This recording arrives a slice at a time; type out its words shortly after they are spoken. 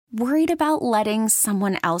Worried about letting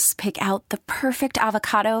someone else pick out the perfect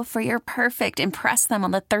avocado for your perfect impress them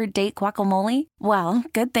on the third date guacamole? Well,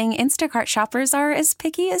 good thing Instacart shoppers are as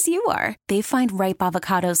picky as you are. They find ripe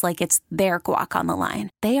avocados like it's their guac on the line.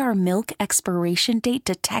 They are milk expiration date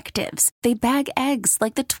detectives. They bag eggs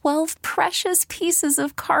like the 12 precious pieces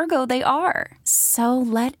of cargo they are. So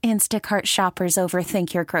let Instacart shoppers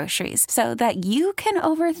overthink your groceries so that you can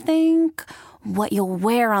overthink what you'll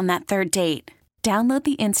wear on that third date. Download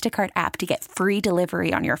the Instacart app to get free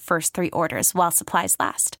delivery on your first 3 orders while supplies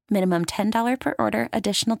last. Minimum $10 per order.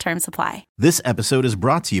 Additional terms apply. This episode is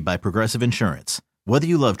brought to you by Progressive Insurance. Whether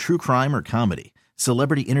you love true crime or comedy,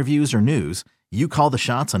 celebrity interviews or news, you call the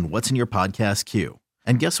shots on what's in your podcast queue.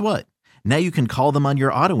 And guess what? Now you can call them on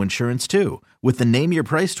your auto insurance too with the Name Your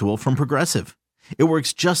Price tool from Progressive. It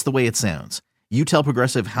works just the way it sounds. You tell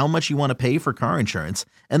Progressive how much you want to pay for car insurance,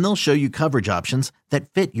 and they'll show you coverage options that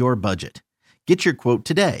fit your budget. Get your quote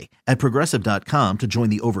today at Progressive.com to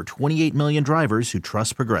join the over 28 million drivers who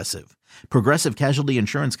trust Progressive. Progressive Casualty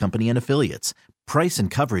Insurance Company and Affiliates. Price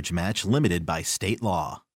and coverage match limited by state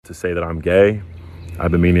law. To say that I'm gay,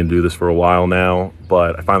 I've been meaning to do this for a while now,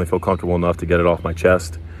 but I finally feel comfortable enough to get it off my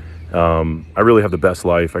chest. I really have the best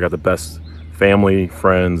life. I got the best family,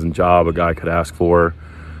 friends, and job a guy could ask for.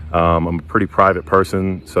 I'm a pretty private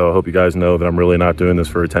person, so I hope you guys know that I'm really not doing this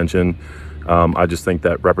for attention. I just think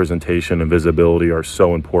that representation and visibility are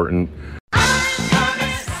so important.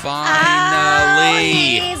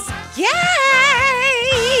 Finally! Yay!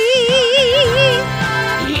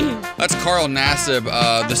 That's Carl Nassib.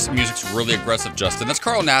 This music's really aggressive, Justin. That's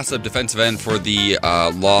Carl Nassib, defensive end for the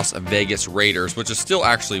Las Vegas Raiders, which is still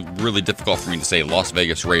actually really difficult for me to say, Las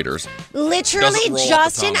Vegas Raiders. Literally,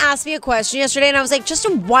 Justin asked me a question yesterday, and I was like,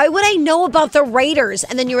 Justin, why would I know about the Raiders?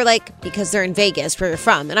 And then you were like, because they're in Vegas, where you're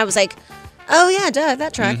from. And I was like, oh, yeah, duh,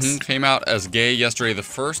 that tracks. Came out as gay yesterday, the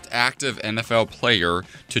first active NFL player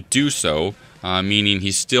to do so, meaning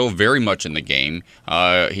he's still very much in the game.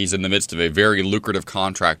 He's in the midst of a very lucrative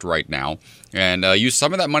contract right now, and used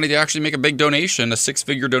some of that money to actually make a big donation, a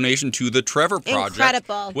 6-figure donation to the Trevor Project.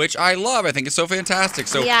 Incredible. Which I love. I think it's so fantastic.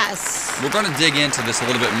 So yes, we're going to dig into this a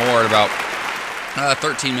little bit more at about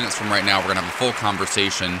 13 minutes from right now. We're going to have a full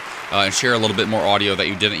conversation and share a little bit more audio that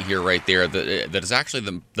you didn't hear right there that is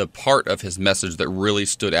actually the part of his message that really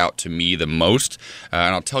stood out to me the most,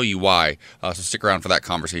 and I'll tell you why. So stick around for that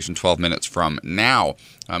conversation 12 minutes from now.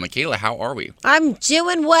 Michaela, how are we? I'm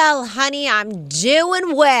doing well, honey. I'm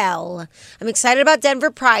doing well. I'm excited about Denver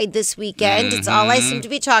Pride this weekend. It's all I seem to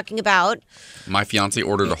be talking about. My fiance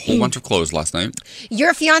ordered a whole bunch of clothes last night.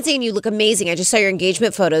 Your fiance and you look amazing. I just saw your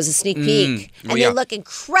engagement photos, a sneak peek, and they look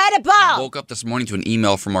incredible. Woke up this morning to an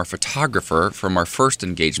email from our photographer from our first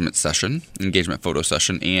engagement photo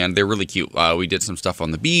session, and they're really cute. We did some stuff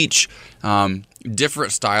on the beach.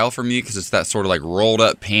 Different style for me because it's that sort of like rolled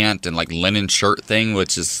up pant and like linen shirt thing,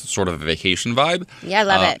 which is sort of a vacation vibe. Yeah, I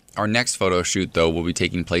love it. Our next photo shoot, though, will be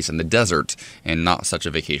taking place in the desert and not such a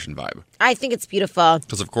vacation vibe. I think it's beautiful.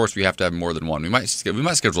 Because, of course, we have to have more than one. We might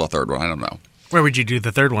schedule a third one. I don't know. Where would you do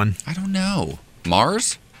the third one? I don't know.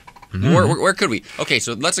 Mars? Where could we? Okay,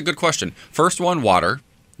 so that's a good question. First one, water,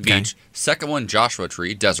 beach. Okay. Second one, Joshua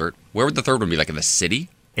Tree, desert. Where would the third one be? Like in the city?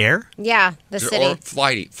 Air? Yeah, the city. Or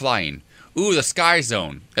flying. Ooh, the Sky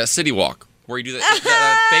Zone, that City Walk, where you do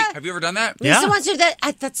that fake. Have you ever done that? Lisa wants to do that.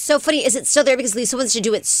 That's so funny. Is it still there? Because Lisa wants to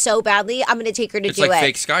do it so badly. I'm going to take her to do it. It's like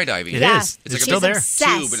fake skydiving. It is. It's like still there.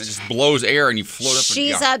 Obsessed. Tube, and it just blows air, and you float up.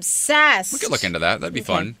 She's obsessed. We could look into that. That'd be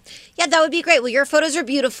fun. Yeah, that would be great. Well, your photos are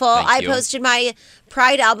beautiful. I posted my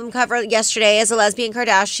Pride album cover yesterday as a lesbian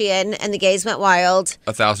Kardashian, and the gays went wild.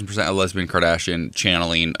 1,000% a lesbian Kardashian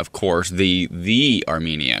channeling, of course, the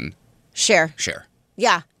Armenian. Cher.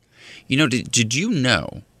 Yeah. You know, did you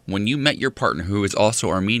know when you met your partner who is also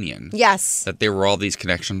Armenian? Yes. That there were all these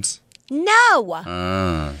connections?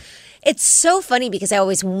 No. It's so funny because I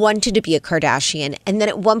always wanted to be a Kardashian. And then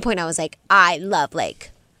at one point I was like, I love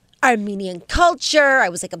like Armenian culture. I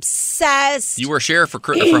was like obsessed. You were Cher for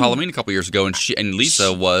Halloween a couple years ago, and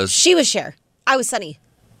Lisa was... She was Cher. I was Sunny.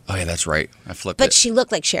 Oh, yeah, that's right. I flipped it. But she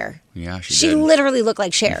looked like Cher. Yeah, she did. She literally looked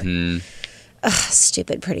like Cher. Mm-hmm. Ugh,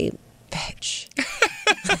 stupid, pretty bitch.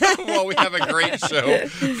 Well, we have a great show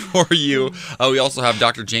for you. We also have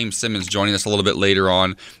Dr. James Simmons joining us a little bit later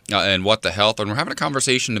on in What the Health, and we're having a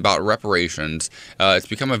conversation about reparations. It's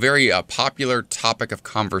become a very popular topic of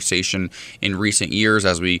conversation in recent years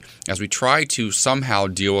as we try to somehow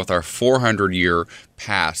deal with our 400-year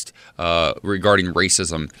past regarding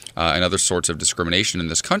racism and other sorts of discrimination in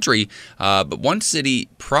this country. But one city,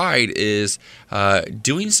 Pride, is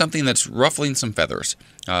doing something that's ruffling some feathers.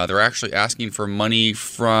 They're actually asking for money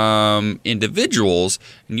from individuals,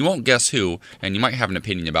 and you won't guess who, and you might have an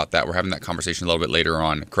opinion about that. We're having that conversation a little bit later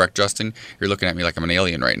on. Correct, Justin? You're looking at me like I'm an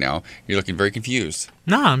alien right now. You're looking very confused.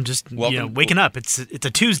 No, I'm just waking up. It's a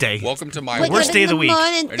Tuesday. Welcome to my worst day of the week.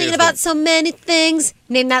 Morning, thinking about so many things.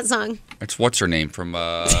 Name that song. It's what's her name from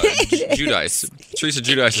Judice. Teresa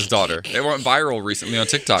Judice's daughter. They went viral recently on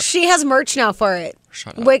TikTok. She has merch now for it.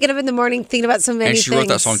 Shut up. Waking up in the morning thinking about so many things. And she wrote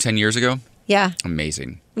that song 10 years ago? Yeah.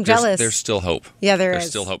 Amazing. I'm jealous. There's still hope. Yeah, There's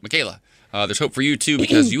still hope. Michaela, there's hope for you too,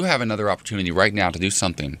 because you have another opportunity right now to do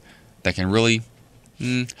something that can really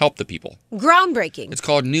help the people. Groundbreaking. It's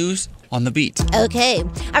called News on the Beat. Okay.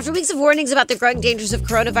 After weeks of warnings about the growing dangers of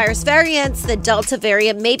coronavirus variants, the Delta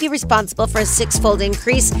variant may be responsible for a 6-fold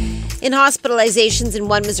increase in hospitalizations in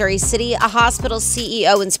one Missouri city. A hospital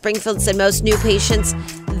CEO in Springfield said most new patients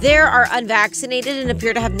there are unvaccinated and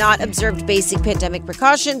appear to have not observed basic pandemic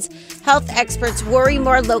precautions. Health experts worry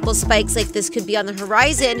more local spikes like this could be on the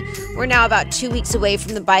horizon. We're now about 2 weeks away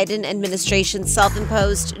from the Biden administration's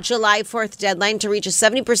self-imposed July 4th deadline to reach a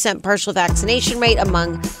 70% partial vaccination rate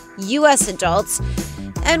among U.S. adults.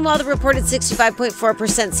 And while the reported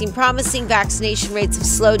 65.4% seem promising, vaccination rates have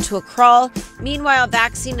slowed to a crawl. Meanwhile,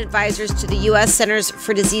 vaccine advisors to the U.S. Centers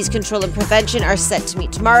for Disease Control and Prevention are set to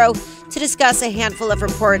meet tomorrow to discuss a handful of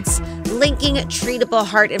reports linking treatable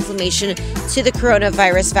heart inflammation to the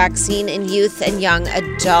coronavirus vaccine in youth and young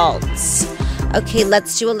adults. Okay,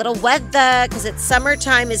 let's do a little weather because it's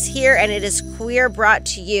summertime is here and it is queer, brought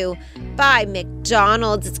to you by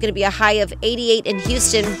McDonald's. It's going to be a high of 88 in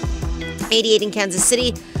Houston, 88 in Kansas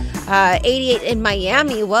City, 88 in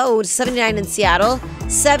Miami, 79 in Seattle,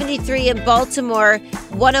 73 in Baltimore,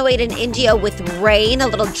 108 in India with rain, a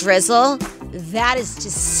little drizzle. That is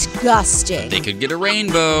disgusting. They could get a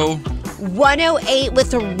rainbow. 108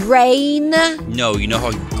 with rain. No, you know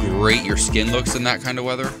how great your skin looks in that kind of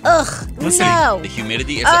weather? Ugh, no. The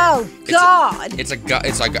humidity. God. It's a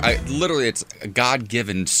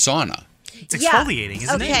God-given sauna. It's exfoliating,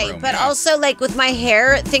 isn't it? Okay, but also, like, with my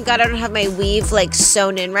hair, thank God I don't have my weave, like,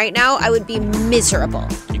 sewn in right now. I would be miserable.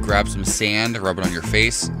 You grab some sand, rub it on your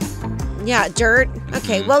face. Yeah, dirt.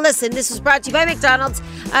 Okay, well, listen, this was brought to you by McDonald's.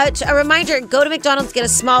 A reminder, go to McDonald's, get a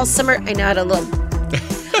small summer... I know, I had a little...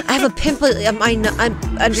 I have a pimple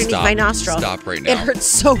underneath my nostril. Stop right now. It hurts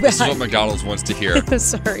so bad. This is what McDonald's wants to hear.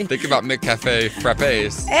 Sorry. Think about McCafe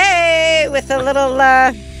frappes. Hey, with a little...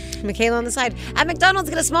 Michaela on the side. At McDonald's,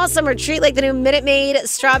 get a small summer treat like the new Minute Maid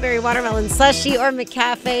strawberry watermelon slushie or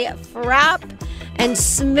McCafe frap and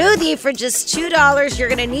smoothie for just $2. You're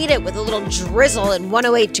going to need it with a little drizzle and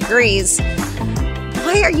 108 degrees.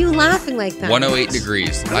 Why are you laughing like that? 108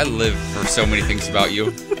 degrees. I live for so many things about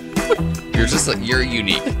you. You're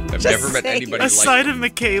unique. I've never met anybody like Aside of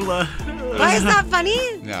Michaela. Why is that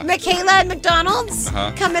funny? Yeah. Michaela at McDonald's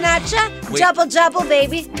coming at ya. Double,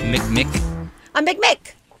 baby. Mick. I'm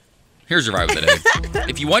Mick. Here's your vibe of the day.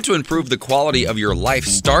 If you want to improve the quality of your life,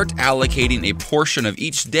 start allocating a portion of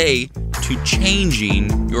each day to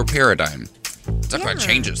changing your paradigm. It's not going to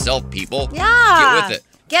change itself, people. Yeah.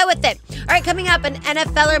 Get with it. All right, coming up, an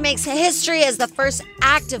NFLer makes history as the first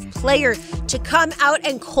active player to come out,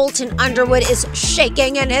 and Colton Underwood is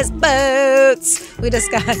shaking in his boots. We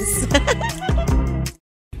discuss.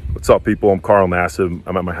 What's up, people? I'm Carl Nassib.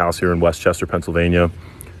 I'm at my house here in Westchester, Pennsylvania.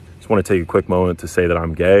 Just want to take a quick moment to say that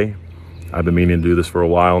I'm gay. I've been meaning to do this for a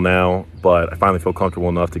while now, but I finally feel comfortable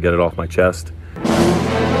enough to get it off my chest.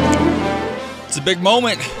 It's a big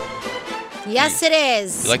moment. Yes, it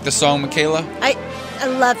is. You like the song, Michaela? I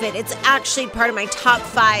love it. It's actually part of my top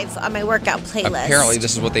 5 on my workout playlist. Apparently,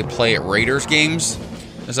 this is what they play at Raiders games.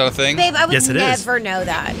 Is that a thing? Babe, I would Yes, it is. never know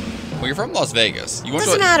that. Well, you're from Las Vegas.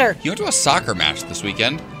 Doesn't matter. You went to a soccer match this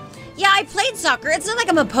weekend. Yeah, I played soccer. It's not like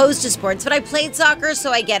I'm opposed to sports, but I played soccer, so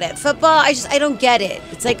I get it. Football, I don't get it.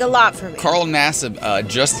 It's like a lot for me. Carl Nassib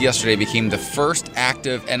just yesterday became the first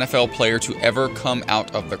active NFL player to ever come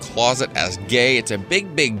out of the closet as gay. It's a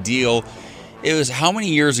big, big deal. It was how many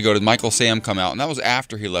years ago did Michael Sam come out? And that was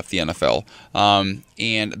after he left the NFL.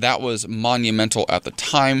 And that was monumental at the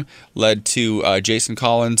time. Led to Jason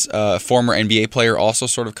Collins, former NBA player, also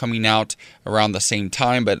sort of coming out around the same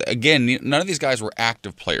time. But again, none of these guys were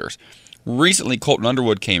active players. Recently, Colton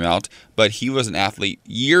Underwood came out, but he was an athlete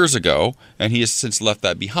years ago, and he has since left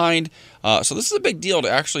that behind. So this is a big deal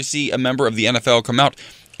to actually see a member of the NFL come out.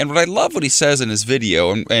 And what I love what he says in his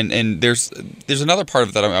video, and there's another part of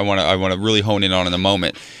it that I want to really hone in on in a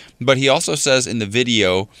moment. But he also says in the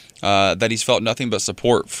video that he's felt nothing but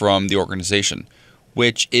support from the organization,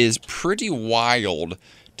 which is pretty wild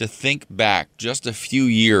to think back just a few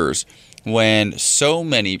years when so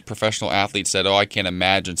many professional athletes said, I can't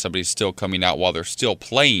imagine somebody still coming out while they're still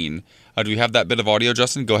playing. Do we have that bit of audio,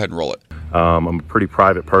 Justin? Go ahead and roll it. I'm a pretty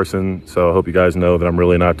private person, so I hope you guys know that I'm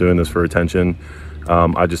really not doing this for attention.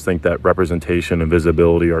 I just think that representation and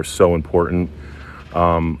visibility are so important.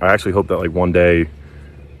 I actually hope that one day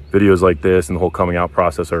videos like this and the whole coming out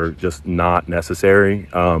process are just not necessary.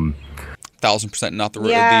 1,000% not the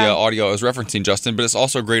audio I was referencing, Justin, but it's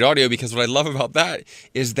also great audio because what I love about that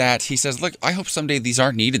is that he says, look, I hope someday these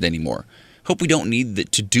aren't needed anymore. Hope we don't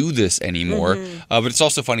need to do this anymore. But it's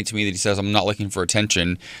also funny to me that he says, I'm not looking for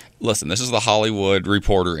attention. Listen, this is the Hollywood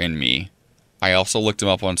reporter in me. I also looked him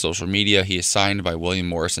up on social media. He is signed by William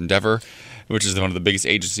Morris Endeavor, which is one of the biggest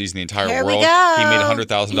agencies in the entire world. He made a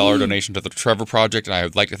 $100,000 donation to the Trevor Project, and I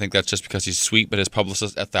would like to think that's just because he's sweet, but his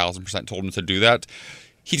publicist 1,000% told him to do that.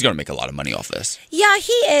 He's going to make a lot of money off this. Yeah,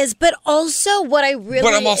 he is, but also what I really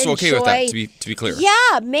But I'm also okay with that, to be clear.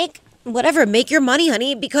 Yeah, make your money,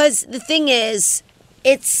 honey, because the thing is,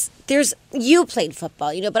 you played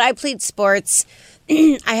football, but I played sports.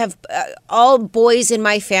 I have all boys in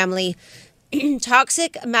my family.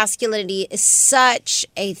 Toxic masculinity is such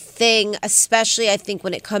a thing, especially I think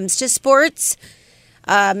when it comes to sports,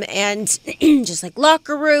 and just like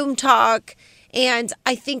locker room talk. And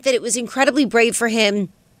I think that it was incredibly brave for him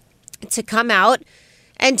to come out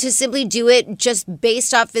and to simply do it just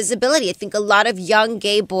based off visibility. I think a lot of young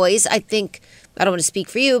gay boys, I don't want to speak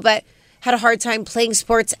for you, but had a hard time playing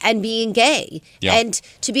sports and being gay. Yeah. And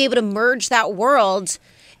to be able to merge that world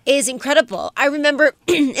is incredible. I remember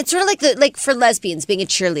it's sort of like for lesbians being a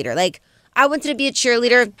cheerleader. Like, I wanted to be a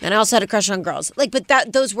cheerleader, and I also had a crush on girls. But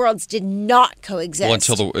those worlds did not coexist.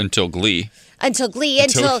 Well, until Glee. And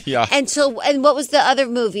what was the other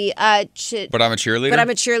movie? But I'm a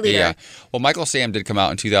Cheerleader. Yeah. Well, Michael Sam did come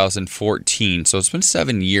out in 2014, so it's been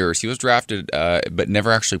 7 years. He was drafted, but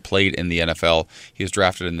never actually played in the NFL. He was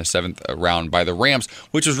drafted in the 7th round by the Rams,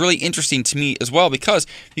 which was really interesting to me as well because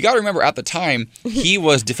you got to remember at the time he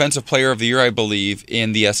was Defensive Player of the Year, I believe,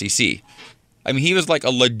 in the SEC. I mean, he was like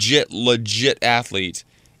a legit athlete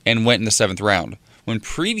and went in the 7th round. When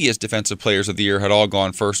previous Defensive Players of the Year had all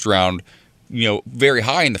gone first round, very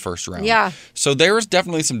high in the first round. Yeah. So there was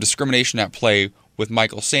definitely some discrimination at play with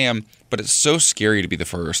Michael Sam, but it's so scary to be the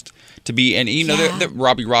first.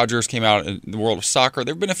 Robbie Rogers came out in the world of soccer.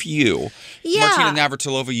 There have been a few. Yeah. Martina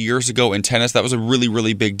Navratilova years ago in tennis, that was a really,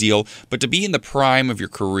 really big deal. But to be in the prime of your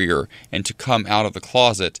career and to come out of the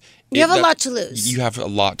closet... You have a lot to lose. You have a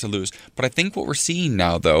lot to lose. But I think what we're seeing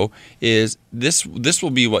now, though, is this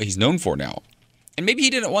will be what he's known for now. And maybe he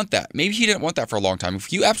didn't want that. Maybe he didn't want that for a long time.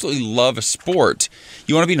 If you absolutely love a sport,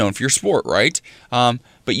 you want to be known for your sport, right? But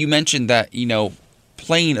you mentioned that,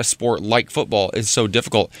 playing a sport like football is so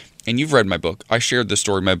difficult. And you've read my book. I shared this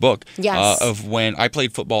story in my book. Yes. Of when I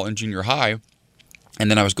played football in junior high, and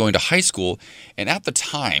then I was going to high school. And at the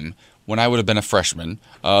time, when I would have been a freshman,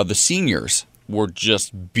 the seniors were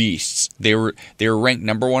just beasts. They were ranked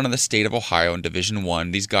number 1 in the state of Ohio in Division I.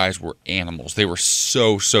 These guys were animals. They were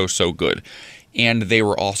so good. And they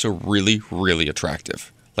were also really, really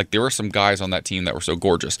attractive. Like, there were some guys on that team that were so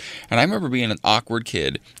gorgeous. And I remember being an awkward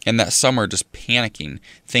kid and that summer just panicking,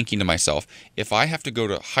 thinking to myself, if I have to go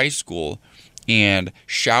to high school and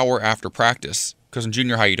shower after practice, because in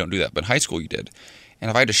junior high you don't do that, but in high school you did. And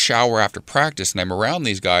if I had to shower after practice and I'm around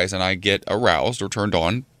these guys and I get aroused or turned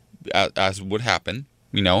on, as would happen,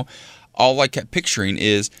 all I kept picturing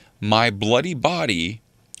is my bloody body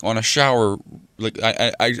on a shower. Like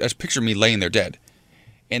I just picture me laying there dead.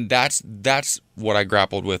 And that's what I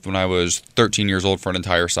grappled with when I was 13 years old for an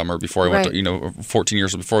entire summer before I went to, 14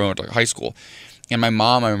 years before I went to high school. And my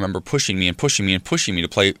mom, I remember pushing me to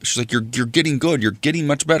play. She's like, you're getting good. You're getting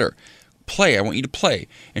much better. Play. I want you to play.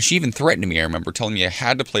 And she even threatened me, I remember, telling me I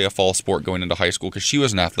had to play a fall sport going into high school because she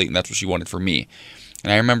was an athlete and that's what she wanted for me.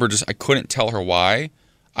 And I remember I couldn't tell her why.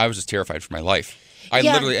 I was just terrified for my life.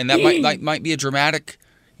 Literally, and that might be a dramatic,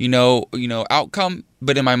 outcome,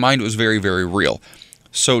 but in my mind it was very, very real.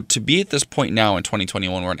 So to be at this point now in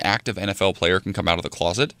 2021 where an active NFL player can come out of the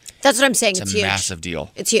closet. That's what I'm saying. It's huge. Massive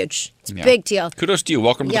deal. It's huge. It's a big deal. Kudos to you.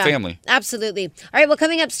 Welcome to the family. Absolutely. All right. Well,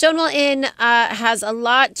 coming up, Stonewall Inn has a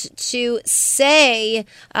lot to say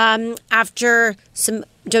after some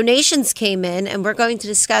donations came in, and we're going to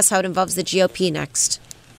discuss how it involves the GOP next.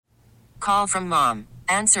 Call from mom.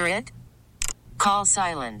 Answer it. Call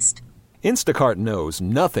silenced. Instacart knows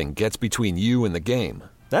nothing gets between you and the game.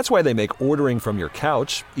 That's why they make ordering from your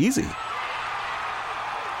couch easy.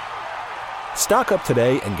 Stock up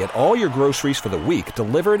today and get all your groceries for the week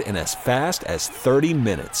delivered in as fast as 30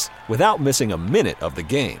 minutes without missing a minute of the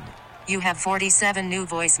game. You have 47 new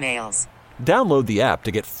voicemails. Download the app to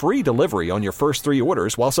get free delivery on your first 3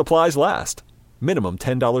 orders while supplies last. Minimum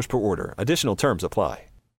 $10 per order. Additional terms apply.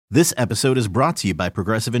 This episode is brought to you by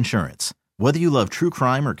Progressive Insurance. Whether you love true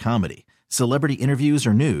crime or comedy, celebrity interviews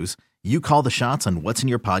or news, you call the shots on what's in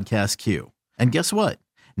your podcast queue. And guess what?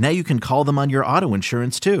 Now you can call them on your auto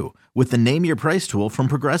insurance too with the Name Your Price tool from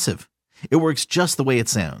Progressive. It works just the way it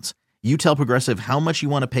sounds. You tell Progressive how much you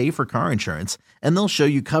want to pay for car insurance, and they'll show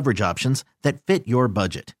you coverage options that fit your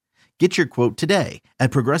budget. Get your quote today at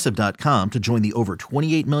Progressive.com to join the over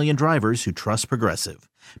 28 million drivers who trust Progressive.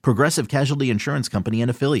 Progressive Casualty Insurance Company and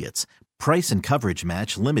Affiliates. Price and coverage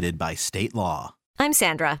match limited by state law. I'm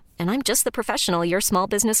Sandra, and I'm just the professional your small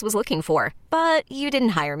business was looking for. But you didn't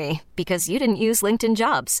hire me because you didn't use LinkedIn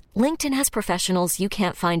Jobs. LinkedIn has professionals you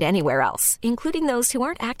can't find anywhere else, including those who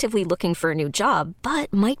aren't actively looking for a new job,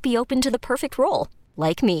 but might be open to the perfect role,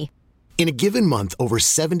 like me. In a given month, over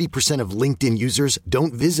 70% of LinkedIn users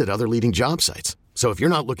don't visit other leading job sites. So if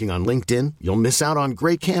you're not looking on LinkedIn, you'll miss out on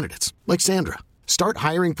great candidates like Sandra. Start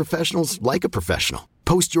hiring professionals like a professional.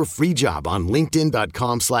 Post your free job on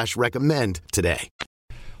linkedin.com/recommend today.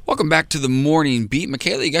 Welcome back to the Morning Beat.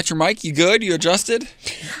 Michaela, you got your mic? You good? You adjusted?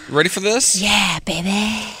 Ready for this? Yeah,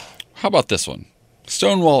 baby. How about this one?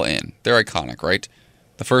 Stonewall Inn. They're iconic, right?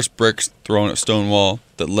 The first bricks thrown at Stonewall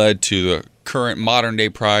that led to the current modern-day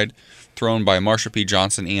Pride thrown by Marsha P.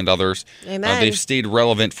 Johnson and others. Amen. They've stayed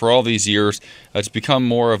relevant for all these years. It's become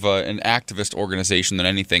more of an activist organization than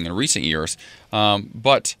anything in recent years.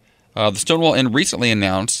 But the Stonewall Inn recently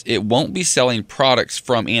announced it won't be selling products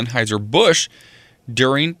from Anheuser-Busch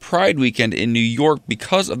during Pride weekend in New York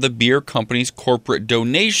because of the beer company's corporate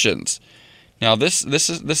donations. Now, this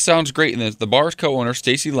sounds great. And the bar's co-owner,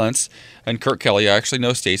 Stacey Lentz, and Kurt Kelly. I actually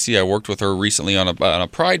know Stacey. I worked with her recently on a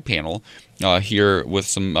Pride panel here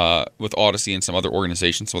with with Odyssey and some other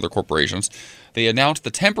organizations, some other corporations. They announced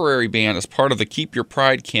the temporary ban as part of the Keep Your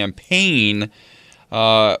Pride campaign.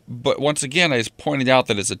 But once again, I just pointed out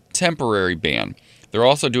that it's a temporary ban. They're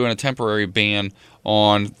also doing a temporary ban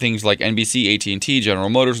on things like NBC, AT&T, General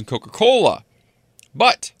Motors, and Coca-Cola.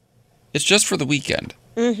 But it's just for the weekend.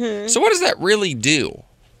 Mm-hmm. So what does that really do?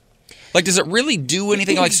 Like, does it really do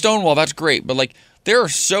anything? Like Stonewall, that's great. But, like, there are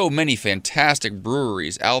so many fantastic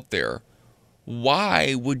breweries out there.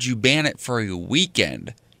 Why would you ban it for a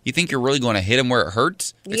weekend? You think you're really going to hit them where it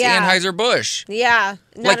hurts? It's Anheuser-Busch. Yeah,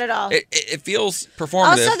 not at all. It feels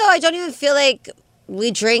performative. Also, though, I don't even feel like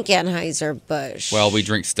we drink Anheuser-Busch. Well, we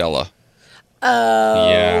drink Stella. Oh.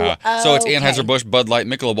 Yeah. So it's okay. Anheuser-Busch, Bud Light,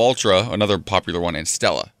 Michelob Ultra, another popular one, and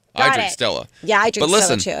Stella. I drink Stella. Yeah, I drink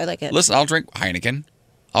Stella too. I like it. Listen, I'll drink Heineken.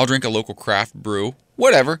 I'll drink a local craft brew.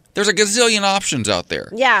 Whatever. There's a gazillion options out there.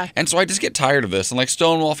 Yeah. And so I just get tired of this. And like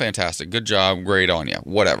Stonewall, fantastic. Good job. Great on you.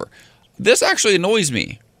 Whatever. This actually annoys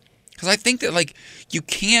me. Because I think that, like, you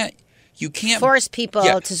can't force people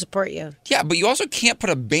to support you. Yeah, but you also can't put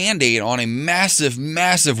a Band-Aid on a massive,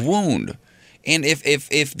 massive wound. And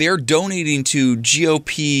if they're donating to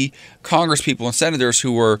GOP congresspeople and senators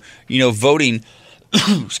who are, voting,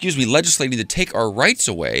 legislating to take our rights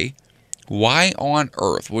away, why on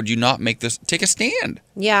earth would you not take a stand?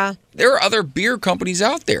 Yeah. There are other beer companies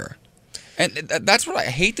out there. And that's what I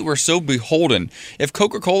hate, that we're so beholden. If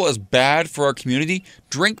Coca-Cola is bad for our community,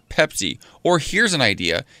 drink Pepsi. Or here's an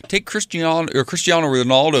idea. Take Cristiano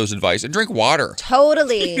Ronaldo's advice and drink water.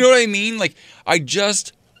 Totally. You know what I mean? Like,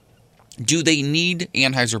 do they need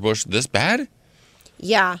Anheuser-Busch this bad?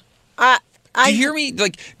 Yeah. Do you hear me?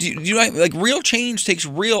 Like, do you know, like, real change takes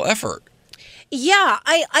real effort. Yeah,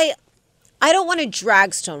 I don't want to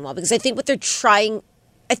drag Stonewall because I think they're trying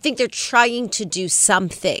to do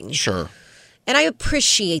something. Sure. And I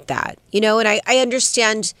appreciate that, and I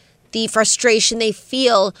understand the frustration they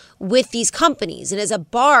feel with these companies. And as a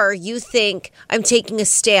bar, you think, I'm taking a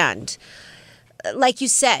stand. Like you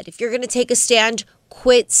said, if you're going to take a stand,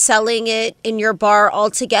 quit selling it in your bar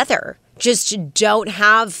altogether. Just don't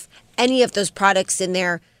have any of those products in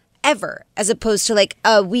there ever, as opposed to like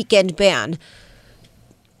a weekend ban,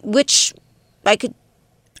 which I could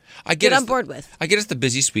get on board with. I get it's the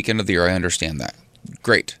busiest weekend of the year. I understand that.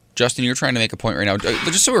 Great. Justin, you're trying to make a point right now.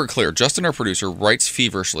 Just so we're clear, Justin, our producer, writes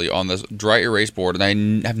feverishly on this dry erase board, and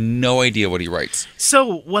I have no idea what he writes.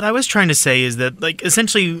 So what I was trying to say is that, like,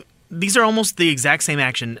 essentially, these are almost the exact same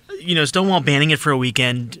action. Stonewall banning it for a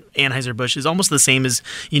weekend, Anheuser-Busch, is almost the same as,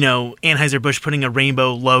 Anheuser-Busch putting a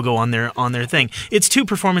rainbow logo on their thing. It's two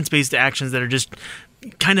performance-based actions that are just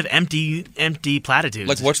kind of empty platitudes.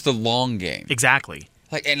 Like, what's the long game? Exactly.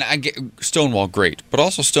 Like, and I get Stonewall, great, but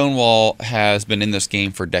also Stonewall has been in this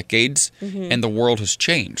game for decades, and the world has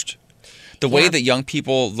changed. The way that young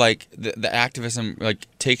people, like, the activism, like,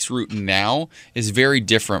 takes root now is very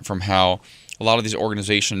different from how a lot of these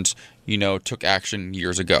organizations, you know, took action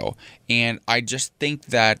years ago. And I just think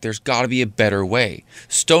that there's got to be a better way.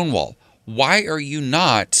 Stonewall, why are you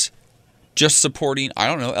not just supporting, I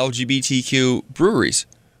don't know, LGBTQ breweries?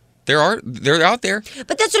 They're out there.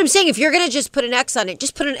 But that's what I'm saying. If you're going to just put an X on it,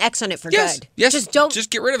 just put an X on it for good. Yes. Just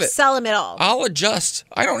get rid of it. Sell them at all. I'll adjust.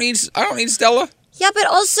 I don't need Stella. Yeah, but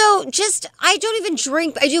also I don't even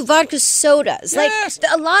drink. I do vodka sodas. Yes.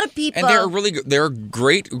 Like a lot of people. And they're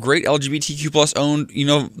great LGBTQ plus owned, you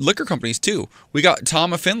know, liquor companies too. We got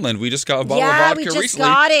Tom of Finland. We just got a bottle of vodka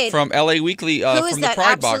recently from LA Weekly Who from is the that?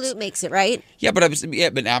 Pride Box. Absolute makes it, right? Yeah, but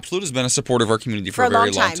Absolute has been a supporter of our community for a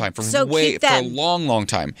very long time. For a long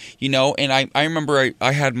time. You know, and I remember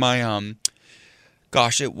I had my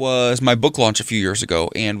it was my book launch a few years ago,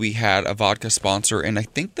 and we had a vodka sponsor, and I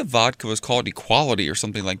think the vodka was called Equality or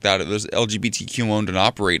something like that. It was LGBTQ owned and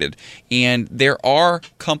operated. And there are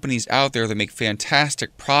companies out there that make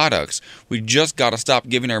fantastic products. We just got to stop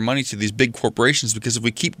giving our money to these big corporations, because if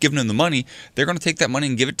we keep giving them the money, they're going to take that money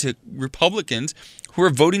and give it to Republicans who are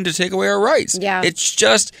voting to take away our rights. Yeah.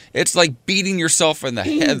 It's like beating yourself in the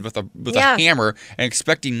head with a hammer and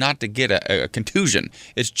expecting not to get a contusion.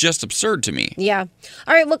 It's just absurd to me. Yeah.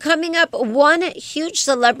 All right, well, coming up, one huge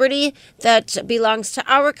celebrity that belongs to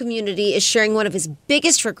our community is sharing one of his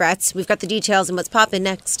biggest regrets. We've got the details and what's poppin'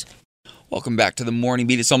 next. Welcome back to the Morning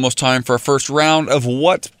Beat. It's almost time for our first round of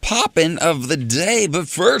What's Poppin' of the day. But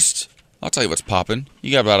first, I'll tell you what's poppin'.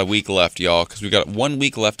 You got about a week left, y'all, because we got 1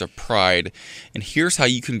 week left of Pride. And here's how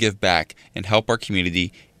you can give back and help our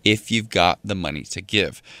community if you've got the money to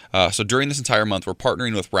give. So during this entire month, we're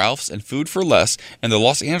partnering with Ralph's and Food for Less and the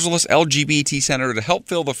Los Angeles LGBT Center to help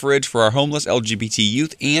fill the fridge for our homeless LGBT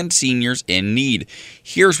youth and seniors in need.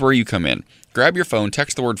 Here's where you come in. Grab your phone,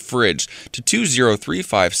 text the word fridge to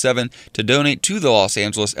 20357 to donate to the Los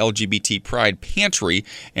Angeles LGBT Pride Pantry.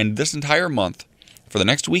 And this entire month, for the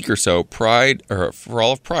next week or so, for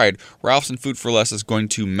all of Pride, Ralph's and Food for Less is going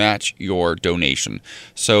to match your donation.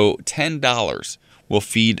 So $10 will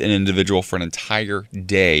feed an individual for an entire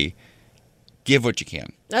day. Give what you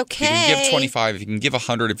can. Okay. If you can give 25, if you can give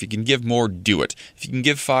 100, if you can give more, do it. If you can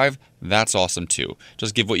give 5, that's awesome too.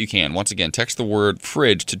 Just give what you can. Once again, text the word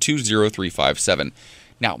fridge to 20357.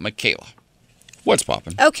 Now, Michaela, what's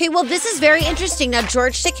poppin'? Okay, well, this is very interesting. Now,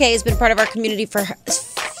 George Takei has been part of our community for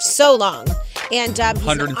so long. And he's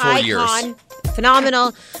 104 an icon, years.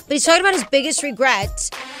 Phenomenal. But he's talking about his biggest regret.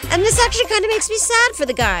 And this actually kind of makes me sad for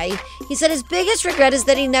the guy. He said his biggest regret is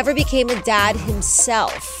that he never became a dad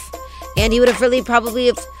himself. And he would have really probably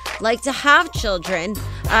have liked to have children.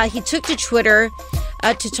 He took to Twitter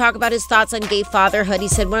to talk about his thoughts on gay fatherhood. He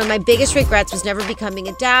said, one of my biggest regrets was never becoming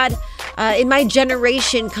a dad. In my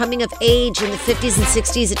generation, coming of age in the 50s and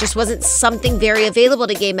 60s, it just wasn't something very available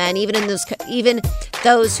to gay men, even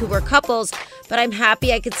those who were couples. But I'm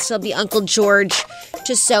happy I could still be Uncle George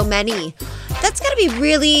to so many. That's got to be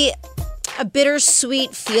really a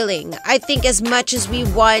bittersweet feeling. I think as much as we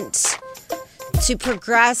want to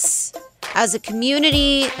progress as a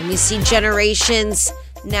community, and we see generations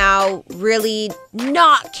now really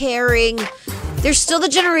not caring, there's still the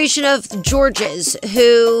generation of Georges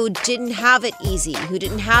who didn't have it easy, who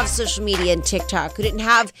didn't have social media and TikTok, who didn't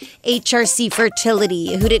have HRC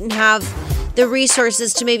fertility, who didn't have the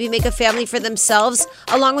resources to maybe make a family for themselves,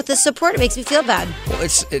 along with the support. It makes me feel bad. Well,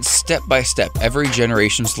 it's step by step. Every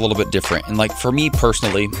generation's a little bit different. And like for me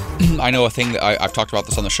personally, I know a thing that I've talked about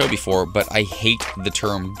this on the show before, but I hate the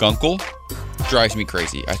term gunkle. Drives me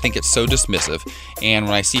crazy. I think it's so dismissive. And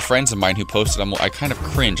when I see friends of mine who post it, I kind of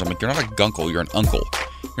cringe. I'm like, you're not a gunkle, you're an uncle.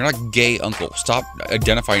 You're not a gay uncle. Stop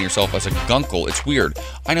identifying yourself as a gunkle. It's weird.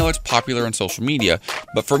 I know it's popular on social media,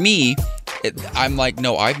 but for me, I'm like,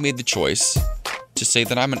 no, I've made the choice to say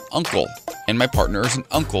that I'm an uncle, and my partner is an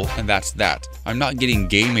uncle, and that's that. I'm not getting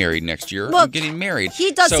gay married next year. Well, I'm getting married.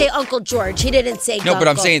 He does say Uncle George. He didn't say No, gunkle. but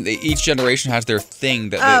I'm saying that each generation has their thing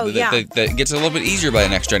that gets a little bit easier by the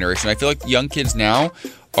next generation. I feel like young kids now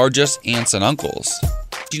are just aunts and uncles.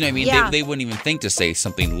 Do you know what I mean? Yeah. They wouldn't even think to say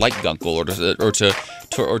something like gunkle or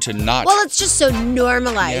to not. Well, it's just so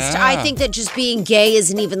normalized. Yeah. I think that just being gay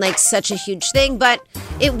isn't even like such a huge thing, but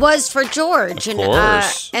it was for George. Of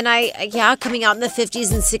course. And coming out in the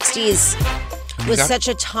 50s and 60s was such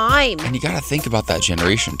a time. And you got to think about that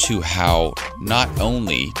generation too, how not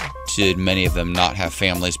only did many of them not have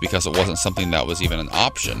families because it wasn't something that was even an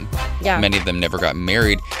option. Yeah. Many of them never got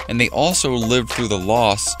married, and they also lived through the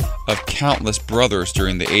loss of countless brothers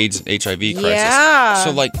during the AIDS and HIV crisis. Yeah.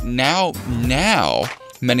 So like now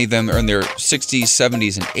many of them are in their 60s,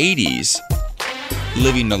 70s, and 80s.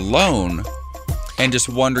 living alone and just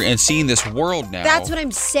wondering and seeing this world now. That's what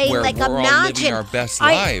I'm saying. Where like, we're imagine all living our best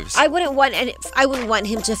lives. I wouldn't want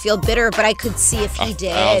him to feel bitter, but I could see if he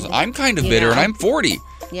did. I'm kind of bitter, and I'm 40.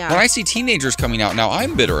 Yeah. When I see teenagers coming out now,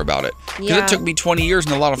 I'm bitter about it. Because Yeah. it took me 20 years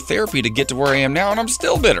and a lot of therapy to get to where I am now, and I'm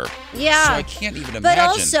still bitter. Yeah. So I can't even imagine. But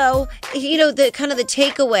also, the kind of the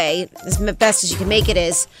takeaway, as best as you can make it,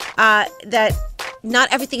 is that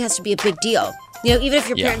not everything has to be a big deal. Even if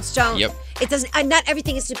your parents don't, it doesn't. Not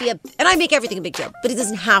everything is to be and I make everything a big deal, but it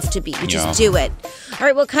doesn't have to be. You just do it. All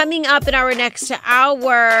right. Well, coming up in our next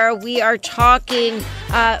hour, we are talking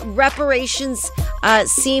reparations.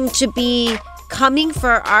 Seem to be coming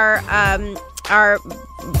for our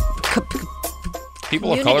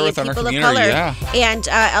people of color within our community, yeah. And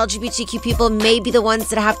LGBTQ people may be the ones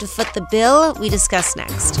that have to foot the bill. We discuss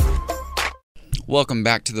next. Welcome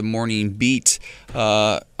back to the Morning Beat.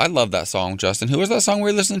 I love that song, Justin. Who was that song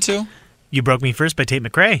we were listening to? You Broke Me First by Tate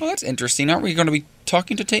McRae. Oh, that's interesting. Aren't we going to be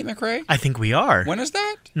talking to Tate McRae? I think we are. When is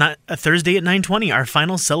that? Not a Thursday at 9:20. Our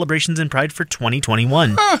final celebrations in Pride for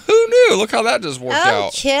 2021. Who knew? Look how that just worked out.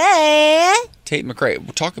 Okay. Tate McRae.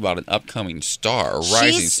 We'll talk about an upcoming star, a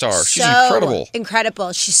rising star. She's so incredible.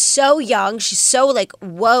 Incredible. She's so young. She's so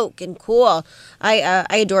woke and cool. I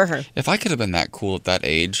adore her. If I could have been that cool at that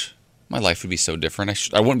age, my life would be so different.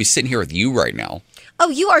 I wouldn't be sitting here with you right now. Oh,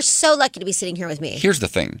 you are so lucky to be sitting here with me. Here's the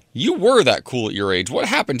thing. You were that cool at your age. What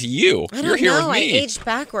happened to you? You're here with me. I aged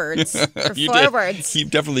backwards or you forwards. You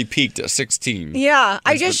definitely peaked at 16. Yeah.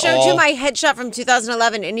 I just showed you my headshot from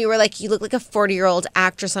 2011, and you were like, you look like a 40-year-old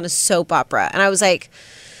actress on a soap opera. And I was like...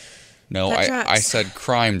 No, I said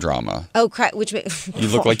crime drama. Oh, which you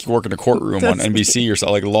look like you work in a courtroom on NBC or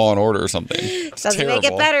something, like Law and Order or something. Doesn't make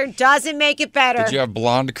it better. Doesn't make it better. Did you have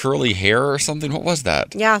blonde curly hair or something? What was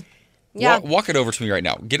that? Yeah. Yeah. Walk it over to me right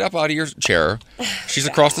now. Get up out of your chair. She's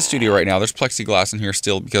across the studio right now. There's plexiglass in here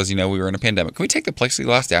still because, we were in a pandemic. Can we take the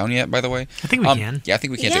plexiglass down yet, by the way? I think we can. Yeah, I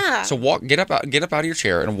think we can Yeah. too. So get up out of your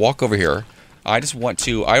chair and walk over here. I want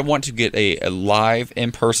to get a live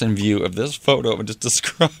in-person view of this photo and just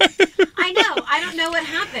describe. I know. I don't know what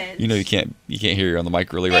happened. You can't hear her on the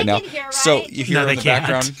mic really right now. Can hear, right? So you hear her in the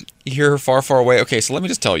background. You hear her far, far away. Okay, so let me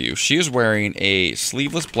just tell you. She is wearing a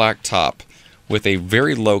sleeveless black top with a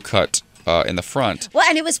very low cut in the front. Well,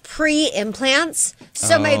 and it was pre-implants,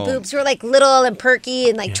 so my boobs were little and perky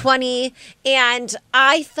and 20, and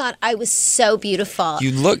I thought I was so beautiful.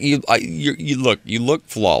 You look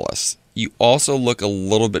flawless. You also look a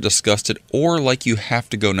little bit disgusted, or like you have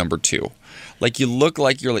to go number 2. You look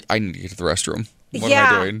like you're I need to get to the restroom. What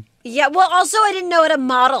am I doing? Yeah, well, also, I didn't know how to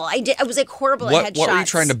model. I was horrible at headshots. What were you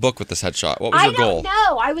trying to book with this headshot? What was your goal? I don't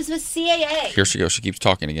know. I was with CAA. Here she goes. She keeps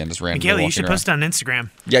talking again, just randomly. Michaela, you should post it on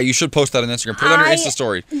Instagram. Yeah, you should post that on Instagram. Put it on your Insta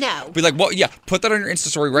story. No. Be like, what? Yeah, put that on your Insta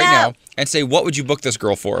story right now and say, what would you book this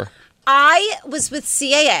girl for? I was with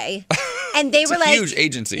CAA, and they were like, huge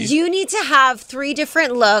agency. You need to have 3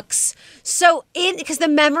 different looks. So, because the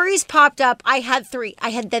memories popped up, I had 3. I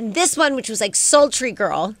had then this one, which was sultry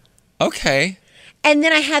girl. Okay. And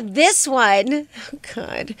then I had this one. Oh,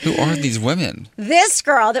 God. Who are these women? This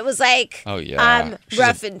girl that was oh, yeah.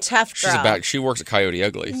 rough and tough girl. She works at Coyote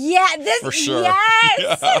Ugly. Yeah, for sure.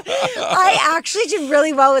 Yes. I actually did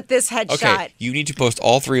really well with this headshot. Okay, you need to post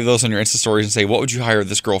all 3 of those on your Insta stories and say, what would you hire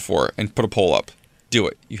this girl for? And put a poll up. Do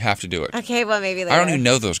it. You have to do it. Okay, well, maybe later. I don't even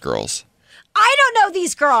know those girls. I don't know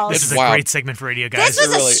these girls. This is a great segment for radio, guys. This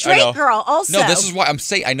was a straight girl also. No, this is why I'm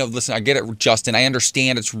saying, I know, listen, I get it, Justin. I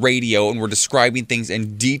understand it's radio and we're describing things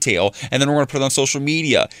in detail and then we're going to put it on social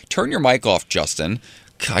media. Turn your mic off, Justin.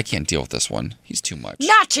 God, I can't deal with this one. He's too much.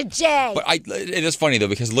 Not today. But it is funny, though,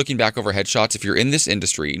 because looking back over headshots, if you're in this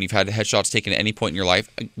industry and you've had headshots taken at any point in your life,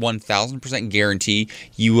 1,000% guarantee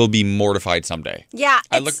you will be mortified someday. Yeah.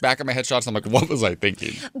 I look back at my headshots and I'm like, what was I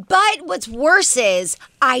thinking? But what's worse is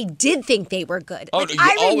I did think they were good. Oh, you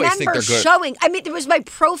always think they're good. Showing. I mean, there was my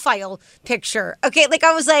profile picture. Okay,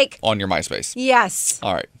 I was like. On your MySpace. Yes.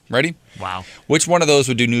 All right. Ready? Wow. Which one of those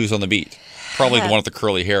would do news on the beat? Probably the one with the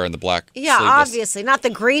curly hair and the black Yeah, sleeveless. obviously. Not the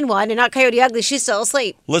green one and not Coyote Ugly. She's still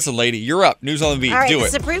asleep. Listen, lady, you're up. News on the beat. All right, Do the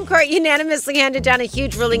it. Supreme Court unanimously handed down a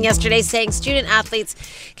huge ruling yesterday saying student athletes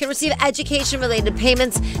can receive education-related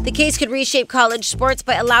payments. The case could reshape college sports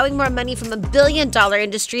by allowing more money from $1 billion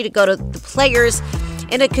industry to go to the players.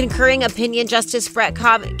 In a concurring opinion, Justice Brett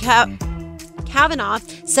Kavanaugh Kavanaugh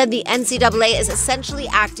said the NCAA is essentially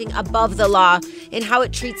acting above the law in how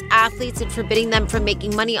it treats athletes and forbidding them from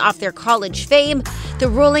making money off their college fame. The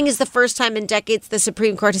ruling is the first time in decades the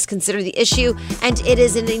Supreme Court has considered the issue, and it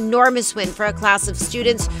is an enormous win for a class of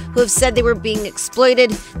students who have said they were being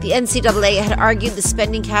exploited. The NCAA had argued the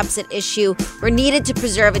spending caps at issue were needed to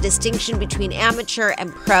preserve a distinction between amateur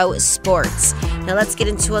and pro sports. Now let's get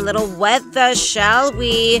into a little weather, shall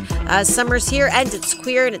we? Summer's here and it's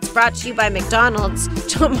queer, and it's brought to you by McDonald's.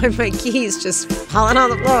 Don't mind my keys just falling on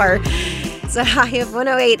the floor. It's a high of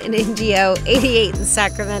 108 in Indio, 88 in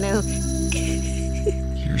Sacramento.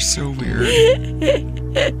 You're so weird.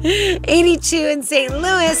 82 in St.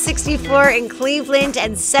 Louis, 64 in Cleveland,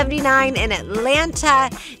 and 79 in Atlanta.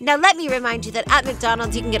 Now, let me remind you that at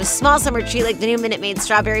McDonald's, you can get a small summer treat like the new Minute Maid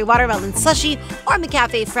Strawberry Watermelon Slushie or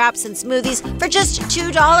McCafe Fraps and Smoothies for just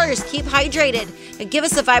 $2. Keep hydrated and give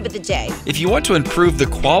us the vibe of the day. If you want to improve the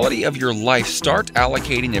quality of your life, start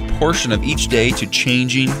allocating a portion of each day to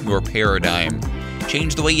changing your paradigm.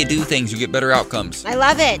 Change the way you do things, you get better outcomes. I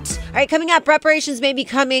love it. All right, coming up, reparations may be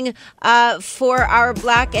coming for our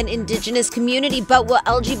Black and Indigenous community, but will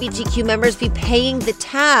LGBTQ members be paying the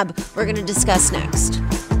tab? We're going to discuss next.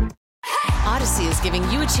 Odyssey is giving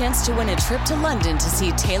you a chance to win a trip to London to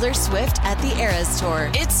see Taylor Swift at the Eras Tour.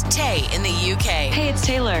 It's Tay in the UK. Hey, it's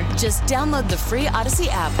Taylor. Just download the free Odyssey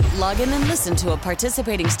app, log in and listen to a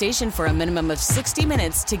participating station for a minimum of 60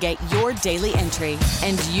 minutes to get your daily entry.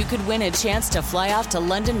 And you could win a chance to fly off to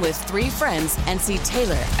London with 3 friends and see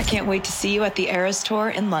Taylor. I can't wait to see you at the Eras Tour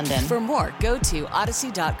in London. For more, go to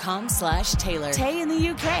odyssey.com/Taylor. Tay in the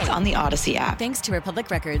UK. It's on the Odyssey app. Thanks to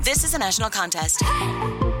Republic Records. This is a national contest.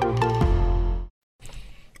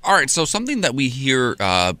 All right, so something that we hear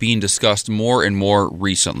being discussed more and more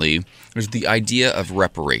recently is the idea of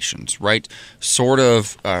reparations, right? Sort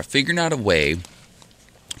of figuring out a way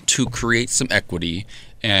to create some equity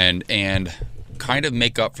and kind of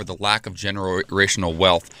make up for the lack of generational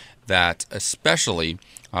wealth that especially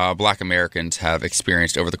Black Americans have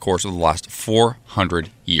experienced over the course of the last 400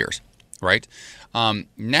 years, right?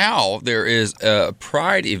 Now there is a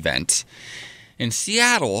Pride event in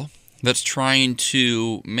Seattle that's trying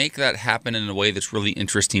to make that happen in a way that's really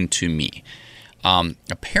interesting to me.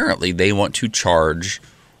 Apparently, they want to charge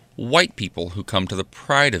white people who come to the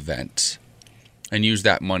Pride event and use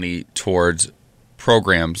that money towards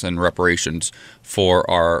programs and reparations for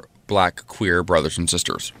our Black queer brothers and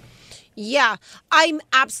sisters. Yeah, I'm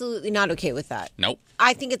absolutely not okay with that. Nope.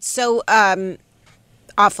 I think it's so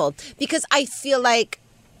awful because I feel like,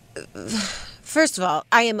 first of all,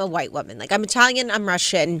 I am a white woman. Like, I'm Italian, I'm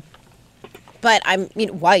Russian, but I'm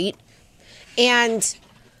white, and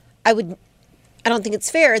I don't think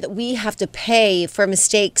it's fair that we have to pay for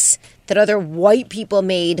mistakes that other white people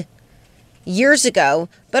made years ago.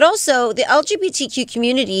 But also, the LGBTQ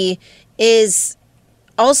community is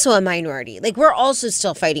also a minority. Like, we're also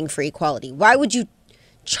still fighting for equality. Why would you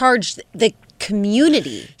charge the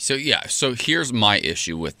community? So here's my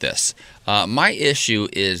issue with this. My issue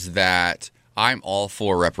is that I'm all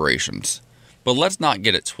for reparations, but let's not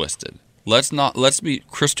get it twisted. Let's be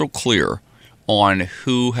crystal clear on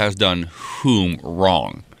who has done whom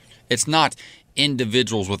wrong. It's not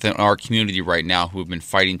individuals within our community right now who have been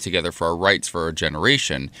fighting together for our rights for a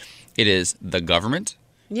generation. It is the government.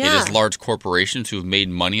 Yeah. It is large corporations who have made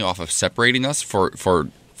money off of separating us for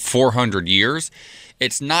 400 years.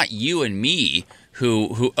 It's not you and me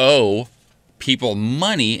who owe people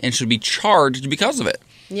money and should be charged because of it.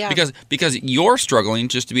 Yeah. Because you're struggling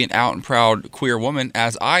just to be an out and proud queer woman,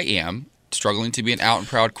 as I am struggling to be an out and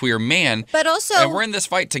proud queer man. But also, and we're in this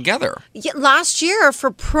fight together. Last year for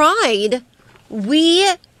Pride,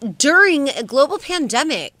 during a global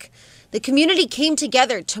pandemic, the community came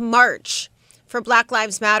together to march for Black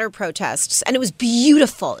Lives Matter protests. And it was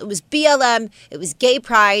beautiful. It was BLM. It was gay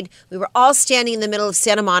pride. We were all standing in the middle of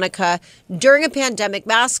Santa Monica during a pandemic,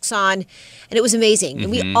 masks on, and it was amazing.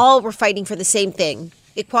 Mm-hmm. And we all were fighting for the same thing,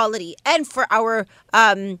 equality, and for our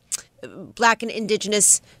Black and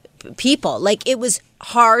Indigenous people. Like, it was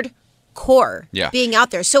hardcore being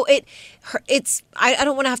out there. So it's I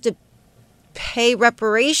don't want to have to pay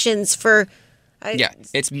reparations for...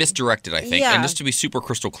 it's misdirected, I think. Yeah. And just to be super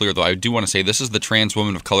crystal clear, though, I do want to say this is the Trans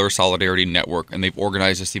Women of Color Solidarity Network, and they've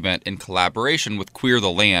organized this event in collaboration with Queer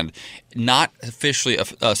the Land, not officially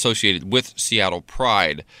associated with Seattle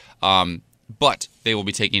Pride, but they will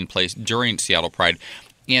be taking place during Seattle Pride.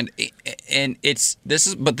 And this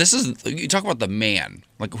is you talk about the man,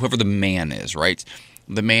 like whoever the man is, right?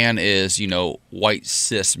 The man is, white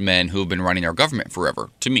cis men who have been running our government forever.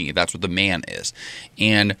 To me, that's what the man is.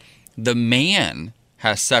 And the man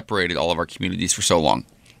has separated all of our communities for so long.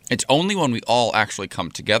 It's only when we all actually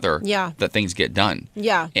come together that things get done.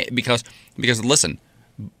 Yeah. Because listen,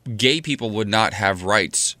 gay people would not have the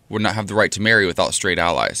right to marry without straight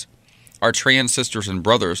allies. Our trans sisters and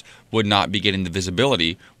brothers would not be getting the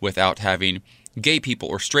visibility without having gay people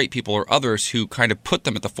or straight people or others who kind of put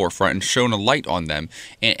them at the forefront and shone a light on them.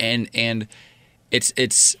 And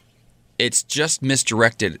it's just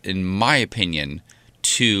misdirected, in my opinion,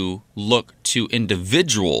 to look to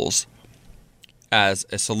individuals as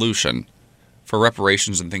a solution for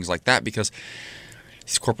reparations and things like that, because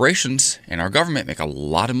these corporations and our government make a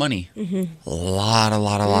lot of money. A lot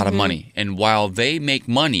of money. And while they make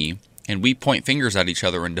money and we point fingers at each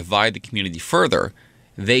other and divide the community further,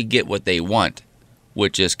 they get what they want,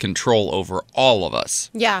 which is control over all of us.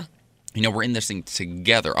 Yeah. We're in this thing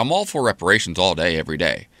together. I'm all for reparations all day, every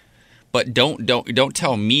day. But don't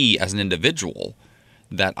tell me as an individual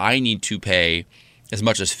that I need to pay as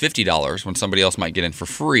much as $50 when somebody else might get in for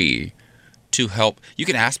free to help. You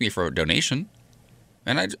can ask me for a donation,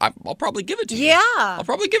 and I'll probably give it to you. Yeah. I'll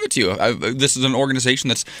probably give it to you. This is an organization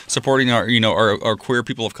that's supporting our queer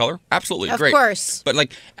people of color. Absolutely, great. Of course.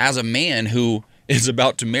 But as a man who is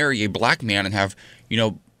about to marry a black man and have,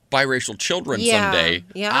 biracial children someday,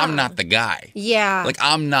 I'm not the guy. Yeah.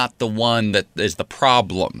 I'm not the one that is the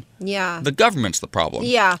problem. Yeah. The government's the problem.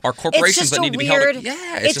 Yeah. Our corporations that need to be held.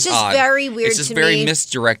 Yeah, it's just odd. Very weird to me. It's just very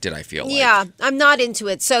misdirected, I feel like. Yeah, I'm not into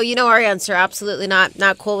it. So, our answer, absolutely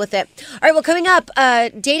not cool with it. All right, well, coming up,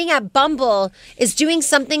 dating app Bumble is doing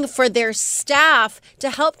something for their staff to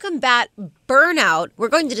help combat burnout. We're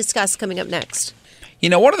going to discuss coming up next.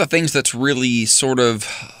 One of the things that's really sort of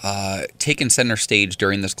taken center stage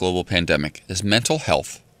during this global pandemic is mental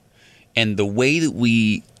health and the way that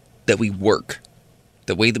we work,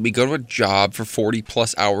 the way that we go to a job for 40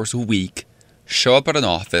 plus hours a week, show up at an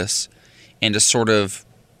office, and just sort of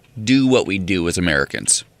do what we do as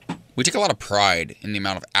Americans. We take a lot of pride in the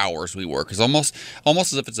amount of hours we work. It's almost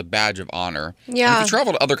as if it's a badge of honor. Yeah. And if you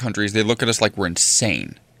travel to other countries, they look at us like we're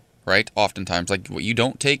insane, right? Oftentimes, you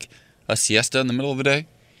don't take a siesta in the middle of the day?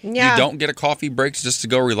 Yeah. You don't get a coffee break just to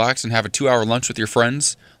go relax and have a 2-hour lunch with your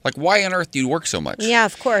friends? Why on earth do you work so much? Yeah,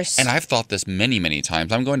 of course. And I've thought this many, many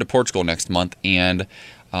times. I'm going to Portugal next month, and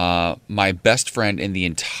my best friend in the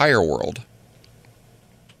entire world,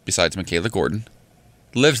 besides Michaela Gordon,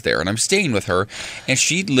 lives there. And I'm staying with her, and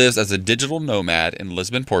she lives as a digital nomad in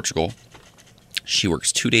Lisbon, Portugal. She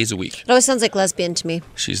works 2 days a week. It always sounds like lesbian to me.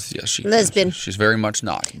 Lesbian. She's very much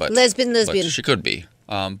not. But lesbian. But she could be.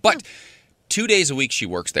 But 2 days a week she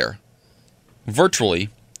works there, virtually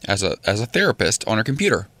as a therapist on her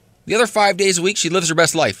computer. The other 5 days a week she lives her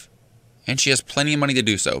best life, and she has plenty of money to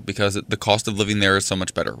do so because the cost of living there is so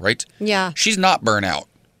much better, right? Yeah. She's not burnt out.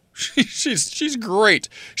 She's great.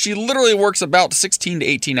 She literally works about 16 to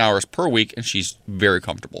 18 hours per week, and she's very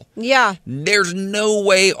comfortable. Yeah. There's no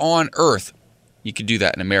way on earth you could do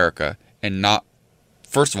that in America and not,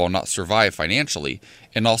 first of all, not survive financially,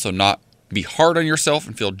 and also not be hard on yourself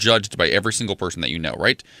and feel judged by every single person that you know,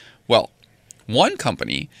 right? Well, one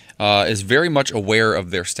company is very much aware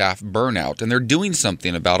of their staff burnout, and they're doing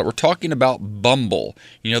something about it. We're talking about Bumble,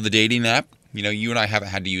 the dating app. You and I haven't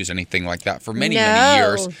had to use anything like that for many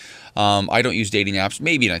years. I don't use dating apps,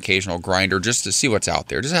 maybe an occasional Grinder just to see what's out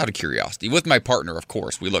there, just out of curiosity. With my partner, of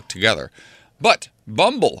course, we look together. But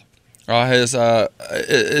Bumble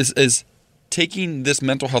is taking this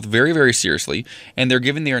mental health very, very seriously, and they're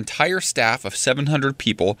giving their entire staff of 700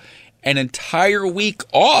 people an entire week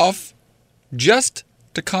off just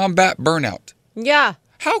to combat burnout. Yeah.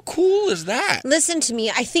 How cool is that? Listen to me.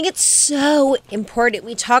 I think it's so important.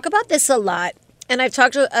 We talk about this a lot, and I've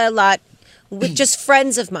talked a lot with just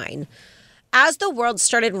friends of mine. As the world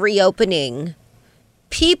started reopening,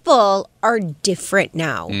 people are different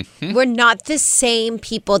now. Mm-hmm. We're not the same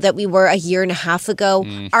people that we were a year and a half ago.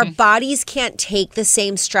 Mm-hmm. Our bodies can't take the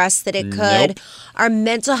same stress that it could. Nope. Our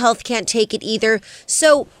mental health can't take it either.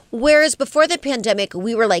 So whereas before the pandemic,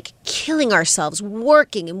 we were killing ourselves,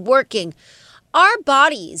 working and working, our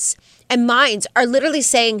bodies and minds are literally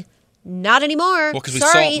saying, not anymore. Well, because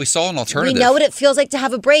we saw an alternative. We know what it feels like to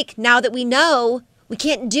have a break. Now that we know, we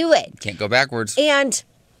can't do it. Can't go backwards. And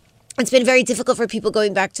it's been very difficult for people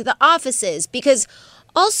going back to the offices because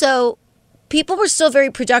also people were still very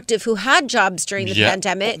productive who had jobs during the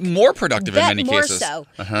pandemic. More productive in many cases. More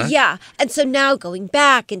so. Yeah. And so now going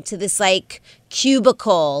back into this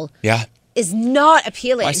cubicle is not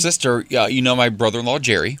appealing. My sister, my brother-in-law,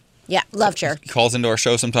 Jerry. Yeah, love Jerry. He calls into our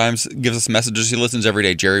show sometimes, gives us messages. He listens every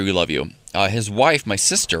day. Jerry, we love you. His wife, my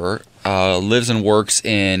sister, lives and works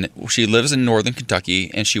she lives in northern Kentucky,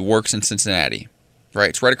 and she works in Cincinnati.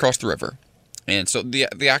 Right, it's right across the river. And so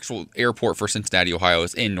the actual airport for Cincinnati, Ohio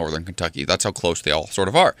is in northern Kentucky. That's how close they all sort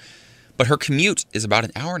of are. But her commute is about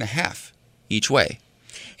an hour and a half each way.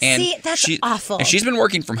 And see, that's awful. And she's been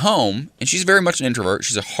working from home, and she's very much an introvert.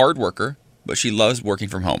 She's a hard worker, but she loves working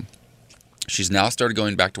from home. She's now started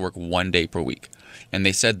going back to work 1 day per week. And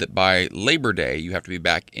they said that by Labor Day, you have to be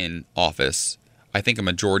back in office, I think a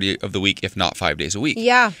majority of the week, if not 5 days a week.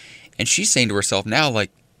 Yeah. And she's saying to herself now,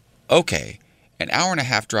 like, okay, an hour and a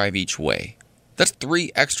half drive each way. That's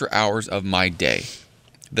 3 extra hours of my day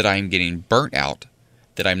that I'm getting burnt out,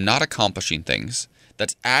 that I'm not accomplishing things,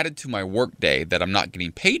 that's added to my work day that I'm not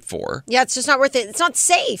getting paid for. Yeah, it's just not worth it. It's not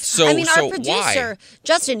safe. So, I mean, our so producer, why?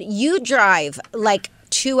 Justin, you drive like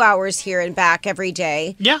 2 hours here and back every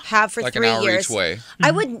day. Yeah. Have for Like 3 an hour years. each way. I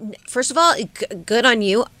would, first of all, good on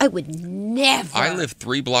you. I would never. I live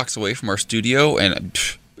 3 blocks away from our studio, and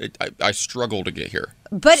I struggle to get here.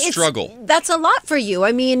 But that's a lot for you.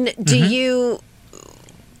 I mean, do you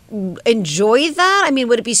enjoy that? I mean,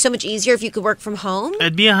 would it be so much easier if you could work from home?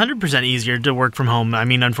 It'd be 100% easier to work from home. I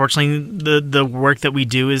mean, unfortunately, the work that we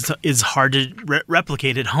do is hard to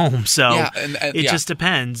replicate at home. So it just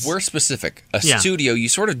depends. We're specific. A studio, you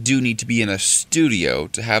sort of do need to be in a studio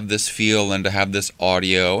to have this feel and to have this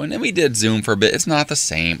audio. And then we did Zoom for a bit. It's not the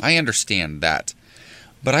same. I understand that.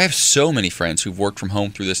 But I have so many friends who've worked from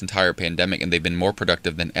home through this entire pandemic, and they've been more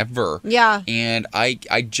productive than ever. Yeah. And I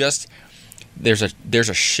just... There's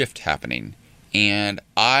a shift happening, and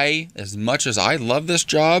as much as I love this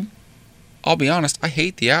job, I'll be honest, I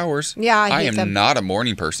hate the hours. Yeah, I hate am them. not a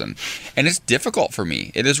morning person, and it's difficult for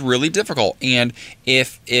me. It is really difficult. And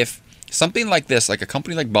if something like this, like a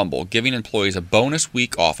company like Bumble, giving employees a bonus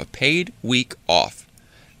week off, a paid week off,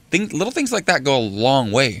 little things like that go a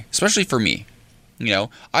long way, especially for me. You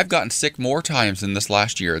know, I've gotten sick more times in this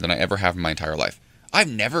last year than I ever have in my entire life. I've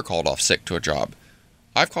never called off sick to a job.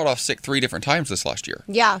 I've called off sick 3 different times this last year.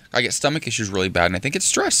 Yeah. I get stomach issues really bad, and I think it's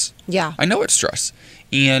stress. Yeah. I know it's stress.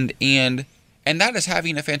 And that is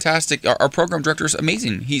having a fantastic... Our program director is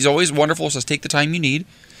amazing. He's always wonderful, says take the time you need.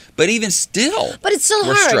 But even still, but it's still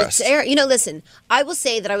we're hard. stressed. Listen, I will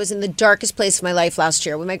say that I was in the darkest place of my life last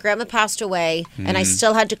year when my grandma passed away, and I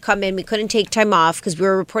still had to come in. We couldn't take time off because we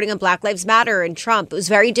were reporting on Black Lives Matter and Trump. It was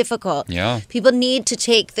very difficult. Yeah. People need to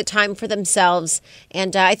take the time for themselves,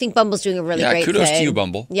 and I think Bumble's doing a really great thing. Yeah, kudos to you,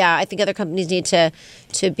 Bumble. Yeah, I think other companies need to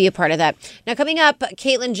be a part of that. Now, coming up,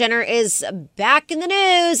 Caitlyn Jenner is back in the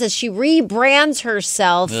news as she rebrands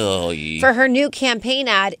herself for her new campaign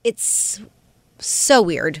ad. It's so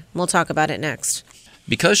weird. We'll talk about it next.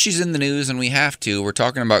 Because she's in the news and we have to, we're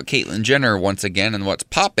talking about Caitlyn Jenner once again and what's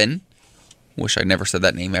poppin'. Wish I never said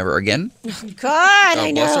that name ever again. God, I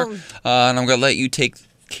know. And I'm going to let you take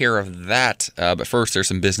care of that. But first, there's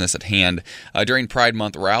some business at hand. During Pride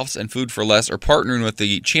Month, Ralph's and Food for Less are partnering with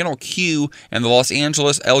the Channel Q and the Los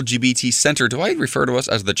Angeles LGBT Center. Do I refer to us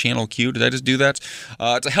as the Channel Q? Did I just do that?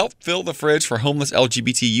 To help fill the fridge for homeless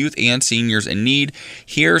LGBT youth and seniors in need.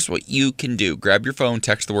 Here's what you can do. Grab your phone,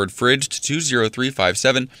 text the word fridge to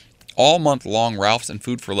 20357. All month long, Ralph's and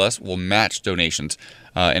Food for Less will match donations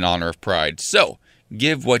in honor of Pride. So,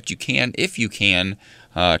 give what you can, if you can,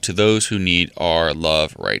 to those who need our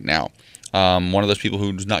love right now. One of those people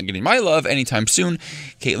who's not getting my love anytime soon,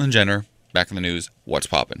 Caitlyn Jenner, back in the news. What's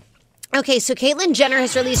poppin'? Okay, so Caitlyn Jenner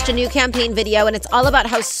has released a new campaign video, and it's all about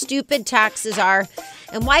how stupid taxes are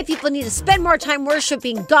and why people need to spend more time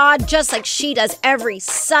worshiping God just like she does every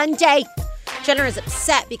Sunday. Jenner is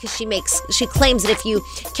upset because she claims that if you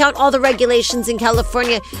count all the regulations in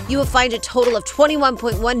California, you will find a total of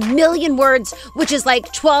 21.1 million words, which is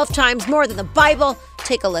like 12 times more than the Bible.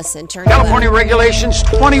 Take a listen. California regulations,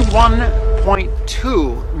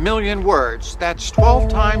 21.2 million words. That's 12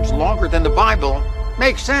 times longer than the Bible.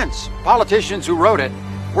 Makes sense. Politicians who wrote it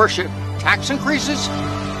worship tax increases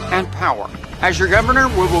and power. As your governor,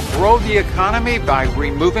 we will grow the economy by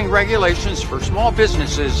removing regulations for small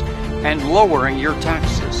businesses and lowering your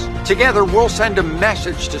taxes. Together, we'll send a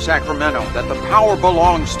message to Sacramento that the power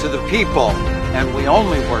belongs to the people and we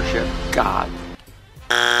only worship God.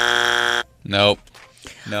 Nope.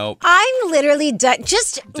 I'm literally done.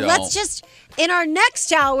 Let's just, in our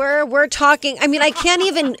next hour, we're talking, I can't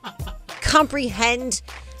even comprehend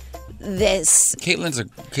this.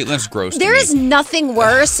 Caitlyn's gross. There is nothing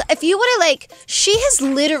worse. If you want to, she has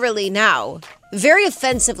literally now very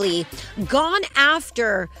offensively gone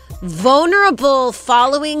after vulnerable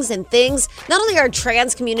followings and things, not only our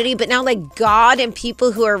trans community, but now God and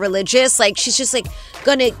people who are religious. She's just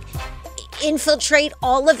gonna infiltrate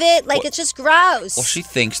all of it. It's just gross. Well, she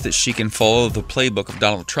thinks that she can follow the playbook of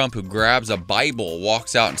Donald Trump, who grabs a Bible,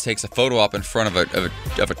 walks out and takes a photo op in front of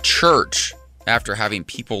a church after having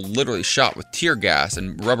people literally shot with tear gas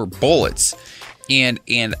and rubber bullets. And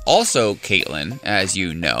also, Caitlin, as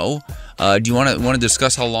you know, do you want to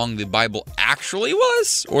discuss how long the Bible actually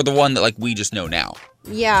was, or the one that like we just know now?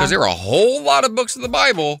 Yeah. Because there are a whole lot of books of the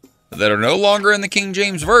Bible that are no longer in the King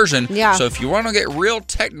James Version. Yeah. So if you want to get real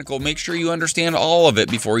technical, make sure you understand all of it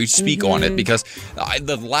before you speak on it, because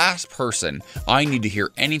the last person I need to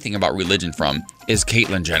hear anything about religion from is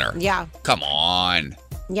Caitlyn Jenner. Yeah. Come on.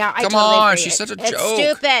 Yeah, I Come totally on, agree. she's such a It's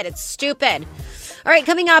joke. It's stupid. All right,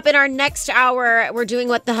 coming up in our next hour, we're doing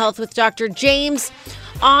What the Health with Dr. James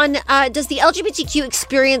on does the LGBTQ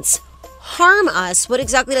experience harm us? What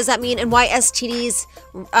exactly does that mean, and why STDs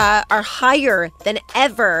are higher than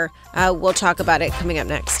ever? We'll talk about it coming up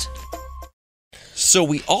next. So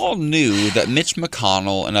we all knew that Mitch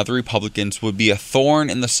McConnell and other Republicans would be a thorn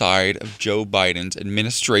in the side of Joe Biden's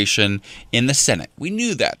administration in the Senate. We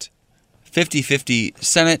knew that. 50-50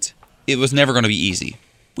 Senate, it was never going to be easy.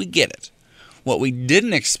 We get it. What we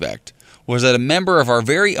didn't expect was that a member of our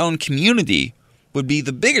very own community would be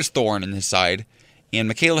the biggest thorn in his side, and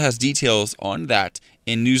Michaela has details on that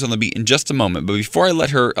in News on the Beat in just a moment. But before I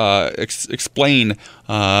let her explain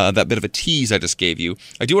that bit of a tease I just gave you,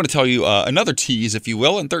 I do want to tell you another tease, if you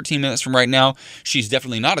will. In 13 minutes from right now, she's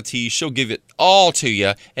definitely not a tease. She'll give it all to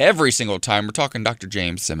you every single time. We're talking Dr.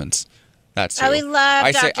 James Simmons. That's who. Oh, we love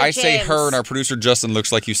Dr. James. I say her, and our producer Justin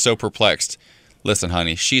looks like he's so perplexed. Listen,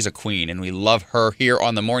 honey, she's a queen, and we love her here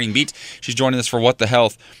on the Morning Beat. She's joining us for What the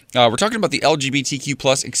Health. We're talking about the LGBTQ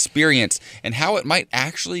plus experience and how it might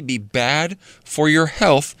actually be bad for your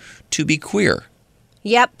health to be queer.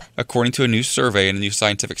 Yep. According to a new survey and a new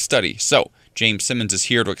scientific study. So, James Simmons is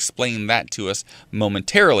here to explain that to us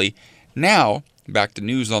momentarily. Now, back to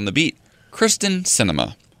News on the Beat. Kristen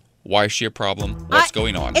Sinema. Why is she a problem? What's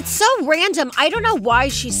going on? It's so random. I don't know why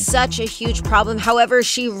she's such a huge problem. However,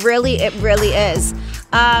 it really is.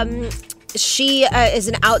 She is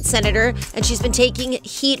an out senator, and she's been taking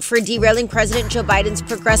heat for derailing President Joe Biden's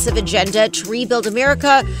progressive agenda to rebuild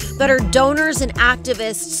America. But her donors and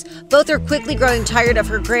activists both are quickly growing tired of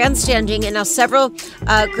her grandstanding, and now several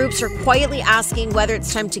groups are quietly asking whether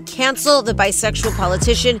it's time to cancel the bisexual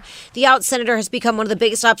politician. The out senator has become one of the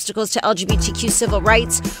biggest obstacles to LGBTQ civil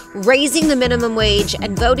rights, raising the minimum wage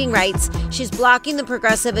and voting rights. She's blocking the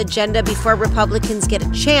progressive agenda before Republicans get a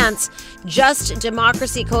chance. Just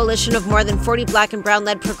Democracy Coalition of more than 40 Black and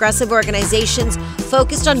brown-led progressive organizations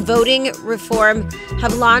focused on voting reform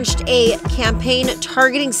have launched a campaign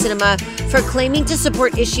targeting Sinema for claiming to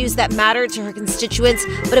support issues that matter to her constituents,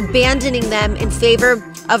 but abandoning them in favor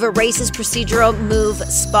of a racist procedural move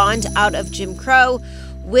spawned out of Jim Crow.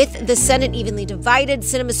 With the Senate evenly divided,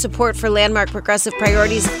 Sinema's support for landmark progressive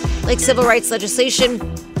priorities like civil rights legislation,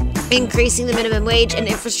 increasing the minimum wage, and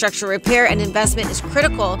infrastructure repair and investment is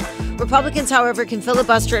critical. Republicans, however, can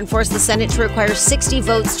filibuster and force the Senate to require 60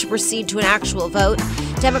 votes to proceed to an actual vote.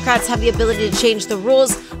 Democrats have the ability to change the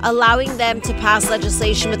rules, allowing them to pass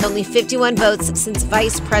legislation with only 51 votes, since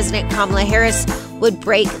Vice President Kamala Harris would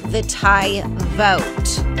break the tie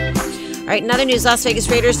vote. All right, in other news, Las Vegas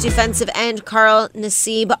Raiders defensive end Carl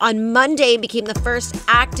Nassib on Monday became the first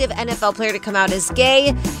active NFL player to come out as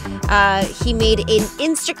gay. He made an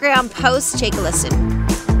Instagram post. Take a listen.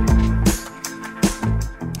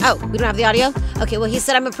 Oh, we don't have the audio? Okay, well, he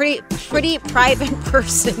said, I'm a pretty private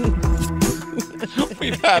person.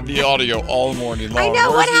 We've had the audio all morning long. I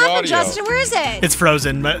know. Where's What the happened, audio? Justin? Where is it? It's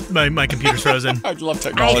frozen. My computer's frozen. I love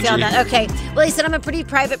technology. I feel that. Okay. Well, he said, I'm a pretty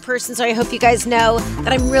private person, so I hope you guys know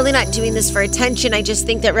that I'm really not doing this for attention. I just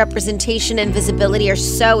think that representation and visibility are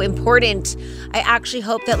so important. I actually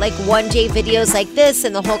hope that one day videos like this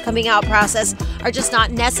and the whole coming out process are just not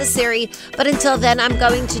necessary. But until then, I'm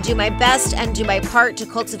going to do my best and do my part to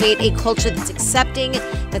cultivate a culture that's accepting,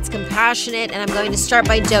 that's compassionate, and I'm going to start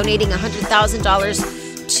by donating $100,000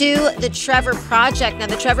 to the Trevor Project. Now,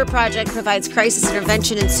 the Trevor Project provides crisis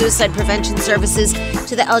intervention and suicide prevention services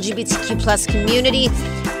to the LGBTQ plus community.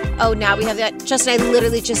 Oh, now we have that. Justin, I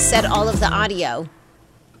literally just said all of the audio.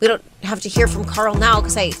 We don't have to hear from Carl now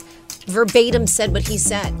because I verbatim said what he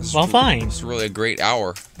said. Well, fine. It's really a great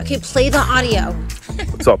hour. Okay, play the audio.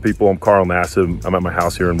 What's up, people? I'm Carl Nassib. I'm at my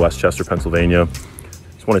house here in Westchester, Pennsylvania.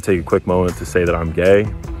 Just want to take a quick moment to say that I'm gay.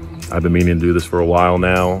 I've been meaning to do this for a while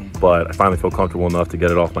now, but I finally feel comfortable enough to get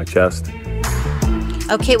it off my chest.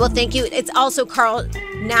 Okay, well, thank you. It's also Carl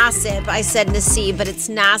Nassib. I said Nassib, but it's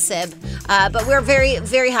Nassib. But we're very,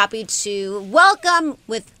 very happy to welcome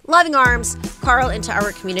with loving arms Carl into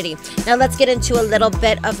our community. Now let's get into a little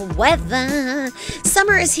bit of weather.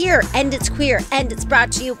 Summer is here, and it's queer, and it's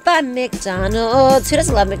brought to you by McDonald's. Who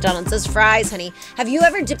doesn't love McDonald's? Those fries, honey. Have you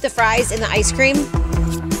ever dipped the fries in the ice cream?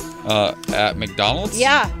 at McDonald's?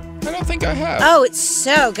 Yeah. I don't think I have. Oh, it's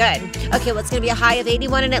so good. Okay, well, it's going to be a high of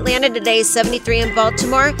 81 in Atlanta today, 73 in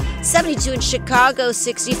Baltimore, 72 in Chicago,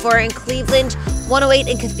 64 in Cleveland, 108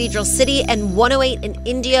 in Cathedral City, and 108 in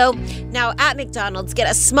Indio. Now, at McDonald's, get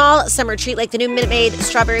a small summer treat like the new Minute Maid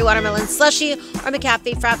strawberry watermelon slushie or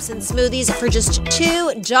McCafe Fraps and Smoothies for just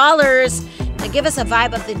 $2. Now, give us a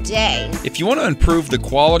vibe of the day. If you want to improve the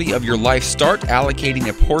quality of your life, start allocating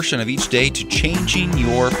a portion of each day to changing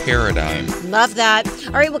your paradigm. Love that.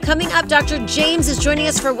 All right, well, coming up, Dr. James is joining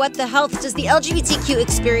us for What the Health Does the LGBTQ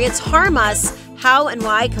Experience Harm Us? How and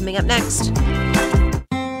why? Coming up next.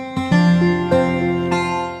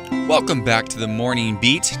 Welcome back to the Morning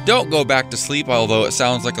Beat. Don't go back to sleep, although it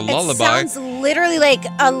sounds like a lullaby. It sounds literally like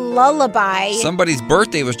a lullaby. Somebody's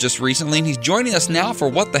birthday was just recently, and he's joining us now for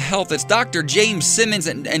What the Health. It's Dr. James Simmons.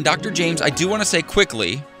 And Dr. James, I do want to say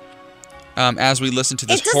quickly, as we listen to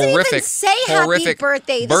this horrific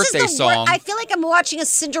happy birthday song. I feel like I'm watching a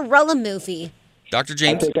Cinderella movie. Dr.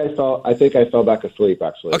 James? I think I fell back asleep,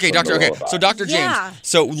 actually. Okay, so Dr. James,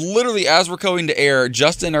 so literally as we're going to air,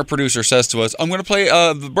 Justin, our producer, says to us, I'm going to play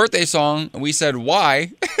the birthday song. And we said,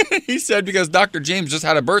 why? He said, because Dr. James just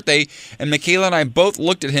had a birthday. And Michaela and I both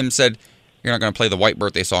looked at him and said, you're not going to play the white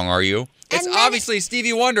birthday song, are you? It's obviously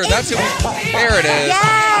Stevie Wonder. That's who there it is.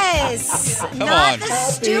 Yes. Come not on. the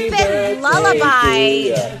stupid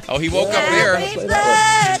lullaby. Oh, he woke up there.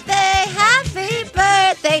 Happy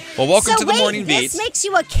birthday. Well, welcome to the Morning Beat. This makes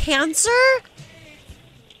you a Cancer?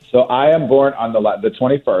 So I am born on the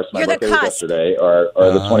 21st. My birthday was yesterday, or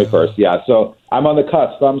the 21st. Yeah, so I'm on the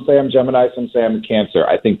cusp. Some say I'm Gemini, some say I'm Cancer.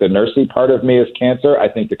 I think the nursey part of me is Cancer. I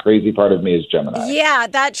think the crazy part of me is Gemini. Yeah,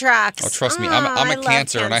 that tracks. Oh, trust me, I'm a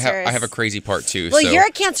Cancer, and I have a crazy part too. Well, you're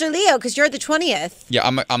a Cancer Leo because you're the 20th.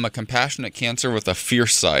 Yeah, I'm a compassionate Cancer with a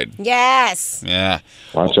fierce side. Yes. Yeah.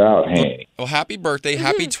 Watch out, hey. Well, happy birthday.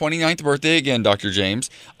 Happy 29th birthday again, Dr. James.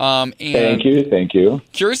 And thank you.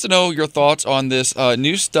 Curious to know your thoughts on this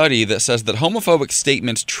new study that says that homophobic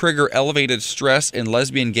statements trigger elevated stress in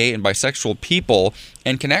lesbian, gay, and bisexual people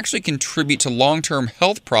and can actually contribute to long-term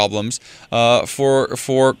health problems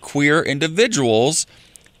for queer individuals.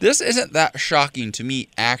 This isn't that shocking to me,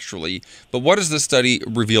 actually, but what does this study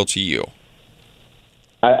reveal to you?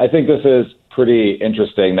 I think this is pretty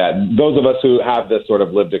interesting that those of us who have this sort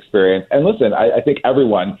of lived experience, and listen, I think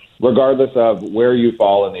everyone, regardless of where you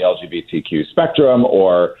fall in the LGBTQ spectrum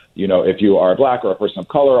or, you know, if you are Black or a person of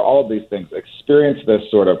color, all of these things experience this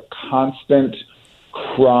sort of constant,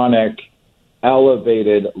 chronic,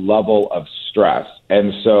 elevated level of stress.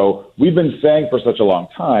 And so we've been saying for such a long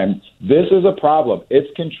time, this is a problem.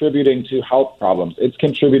 It's contributing to health problems. It's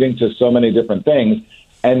contributing to so many different things.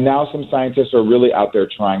 And now some scientists are really out there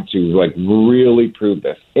trying to really prove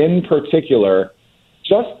this. In particular,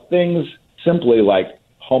 just things simply like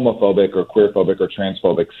homophobic or queerphobic or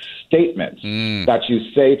transphobic statements that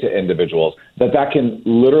you say to individuals, that can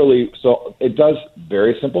literally, so it does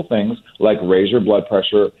very simple things like raise your blood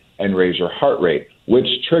pressure and raise your heart rate, which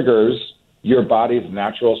triggers your body's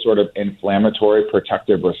natural sort of inflammatory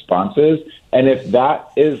protective responses. And if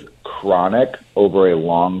that is chronic over a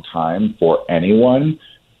long time for anyone,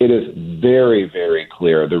 it is very, very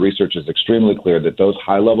clear. The research is extremely clear that those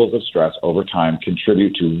high levels of stress over time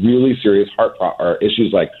contribute to really serious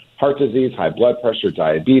issues like heart disease, high blood pressure,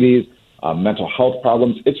 diabetes, mental health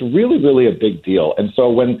problems. It's really, really a big deal. And so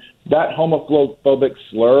when that homophobic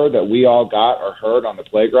slur that we all got or heard on the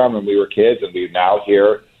playground when we were kids and we now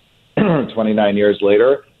hear 29 years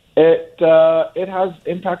later, it has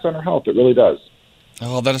impacts on our health. It really does.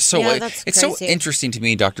 Oh, that is so. Yeah, that's it's crazy. so interesting to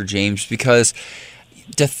me, Dr. James, because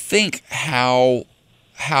to think how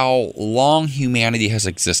long humanity has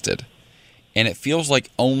existed, and it feels like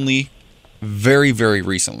only very, very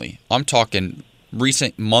recently, I'm talking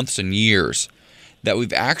recent months and years, that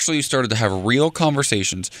we've actually started to have real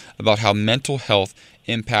conversations about how mental health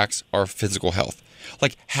impacts our physical health.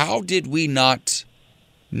 Like, how did we not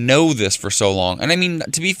know this for so long? And I mean,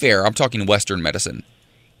 to be fair, I'm talking Western medicine.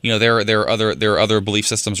 You know, there are other belief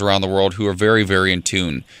systems around the world who are very, very in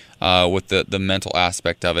tune with the mental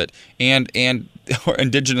aspect of it, and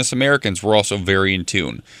indigenous Americans were also very in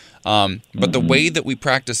tune. But the way that we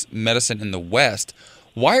practice medicine in the West,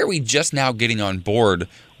 why are we just now getting on board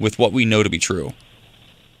with what we know to be true?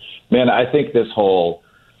 Man, I think this whole,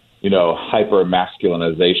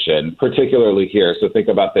 hyper-masculinization, particularly here. So think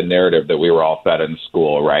about the narrative that we were all fed in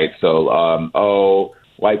school, right? So,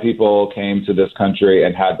 white people came to this country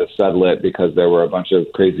and had to settle it because there were a bunch of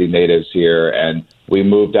crazy natives here, and we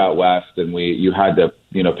moved out west, and you had to,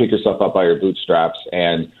 pick yourself up by your bootstraps,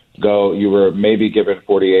 and you were maybe given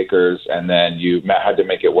 40 acres and then you had to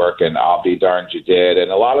make it work, and I'll be darned you did.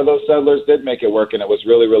 And a lot of those settlers did make it work, and it was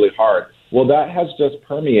really, really hard. Well, that has just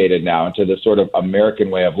permeated now into the sort of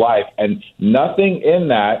American way of life, and nothing in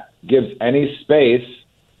that gives any space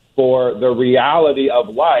for the reality of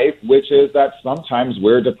life, which is that sometimes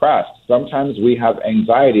we're depressed. Sometimes we have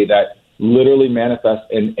anxiety that literally manifests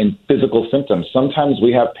in physical symptoms. Sometimes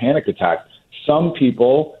we have panic attacks. Some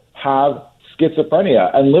people have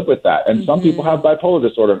schizophrenia and live with that. And some people have bipolar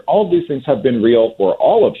disorder. And all of these things have been real for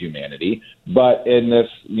all of humanity. But in this,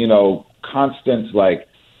 constant,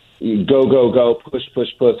 go, push,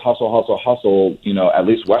 hustle, at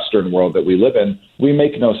least Western world that we live in, we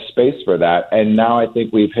make no space for that. And now I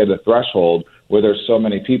think we've hit a threshold where there's so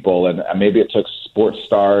many people, and maybe it took sports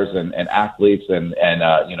stars and athletes and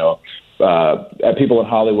people in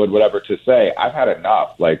Hollywood, whatever, to say, I've had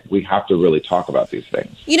enough. We have to really talk about these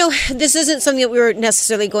things. This isn't something that we were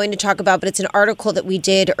necessarily going to talk about, but it's an article that we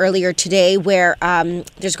did earlier today where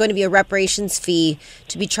there's going to be a reparations fee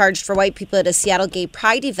to be charged for white people at a Seattle Gay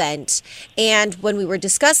Pride event. And when we were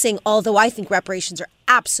discussing, although I think reparations are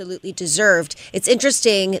absolutely deserved, it's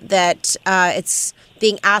interesting that it's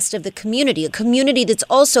being asked of the community, a community that's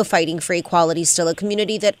also fighting for equality still, a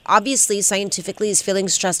community that obviously scientifically is feeling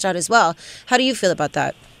stressed out as well. How do you feel about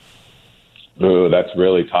that? Ooh, that's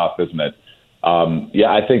really tough, isn't it?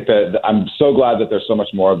 I think that I'm so glad that there's so much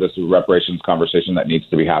more of this reparations conversation that needs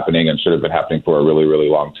to be happening and should have been happening for a really, really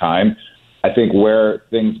long time. I think where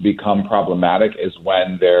things become problematic is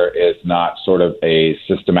when there is not sort of a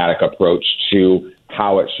systematic approach to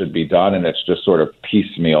how it should be done, and it's just sort of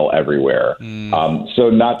piecemeal everywhere. So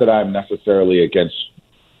not that I'm necessarily against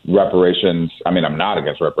reparations. I mean, I'm not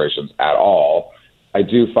against reparations at all. I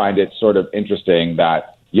do find it sort of interesting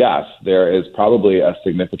that, yes, there is probably a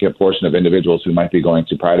significant portion of individuals who might be going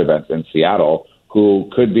to Pride events in Seattle who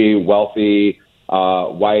could be wealthy,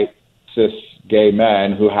 white, cis, gay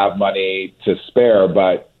men who have money to spare,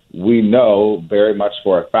 but we know very much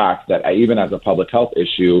for a fact that even as a public health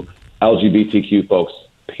issue, LGBTQ folks,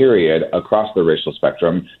 period, across the racial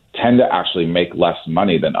spectrum, tend to actually make less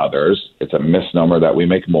money than others. It's a misnomer that we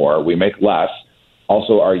make more. We make less.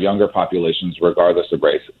 Also, our younger populations, regardless of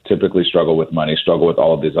race, typically struggle with money, struggle with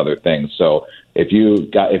all of these other things. So if you're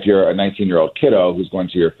a 19-year-old kiddo who's going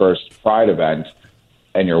to your first Pride event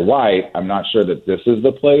and you're white, I'm not sure that this is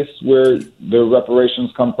the place where the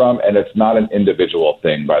reparations come from. And it's not an individual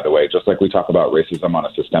thing, by the way. Just like we talk about racism on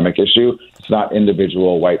a systemic issue, it's not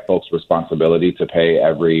individual white folks' responsibility to pay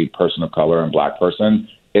every person of color and black person.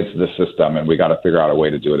 It's the system, and we got to figure out a way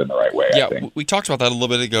to do it in the right way, I think. We talked about that a little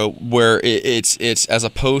bit ago, where it's as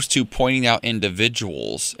opposed to pointing out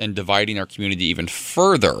individuals and dividing our community even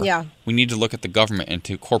further. Yeah. We need to look at the government and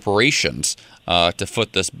to corporations to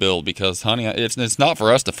foot this bill, because, honey, it's not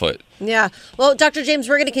for us to foot. Yeah. Well, Dr. James,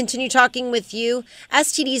 we're going to continue talking with you.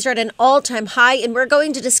 STDs are at an all-time high, and we're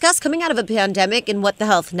going to discuss coming out of a pandemic and what the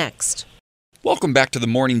health next. Welcome back to the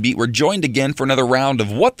Morning Beat. We're joined again for another round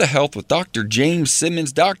of What the Health with Dr. James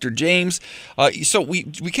Simmons. Dr. James, so we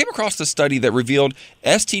came across a study that revealed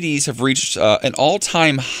STDs have reached an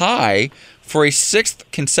all-time high for a sixth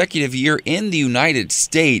consecutive year in the United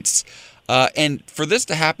States. And for this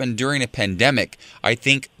to happen during a pandemic, I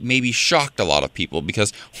think maybe shocked a lot of people,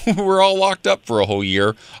 because we're all locked up for a whole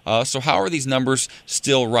year. So how are these numbers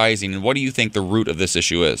still rising, and what do you think the root of this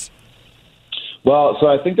issue is? Well, so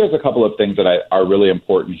I think there's a couple of things that are really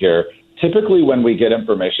important here. Typically, when we get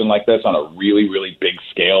information like this on a really, really big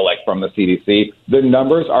scale, like from the CDC, the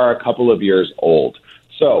numbers are a couple of years old.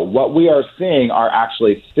 So what we are seeing are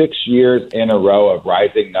actually 6 years in a row of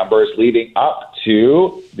rising numbers leading up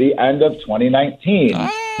to the end of 2019.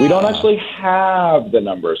 We don't actually have the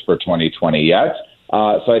numbers for 2020 yet.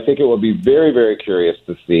 So I think it will be very, very curious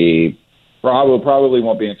to see. Probably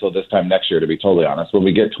won't be until this time next year, to be totally honest, when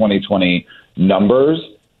we get 2020 numbers.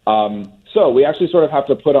 So we actually sort of have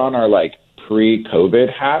to put on our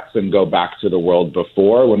pre-COVID hats and go back to the world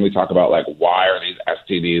before when we talk about why are these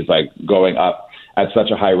STDs going up at such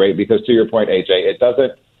a high rate? Because to your point, AJ, it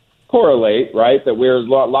doesn't correlate, right? That we're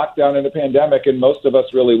locked down in a pandemic, and most of us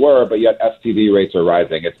really were, but yet STD rates are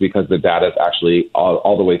rising. It's because the data is actually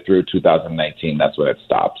all the way through 2019. That's when it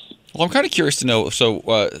stops. Well, I'm kind of curious to know,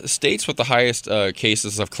 so states with the highest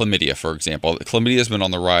cases of chlamydia, for example, chlamydia has been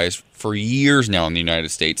on the rise for years now in the United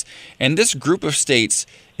States. And this group of states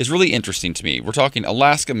is really interesting to me. We're talking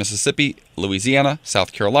Alaska, Mississippi, Louisiana,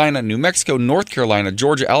 South Carolina, New Mexico, North Carolina,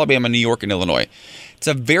 Georgia, Alabama, New York, and Illinois. It's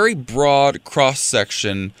a very broad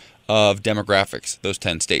cross-section of demographics, those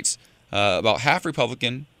 10 states. About half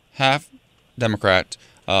Republican, half Democrat.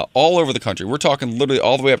 all over the country. We're talking literally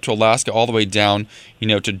all the way up to Alaska, all the way down,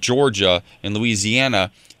 to Georgia and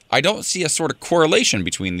Louisiana. I don't see a sort of correlation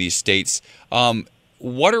between these states.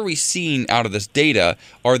 What are we seeing out of this data?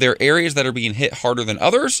 Are there areas that are being hit harder than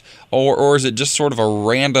others, or is it just sort of a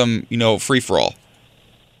random, free-for-all?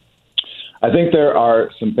 I think there are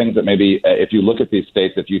some things that maybe, if you look at these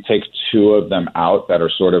states, if you take two of them out that are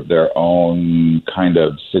sort of their own kind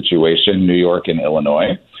of situation, New York and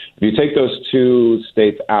Illinois, if you take those two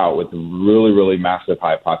states out with really, really massive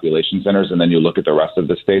high population centers, and then you look at the rest of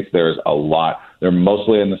the states, there's a lot. They're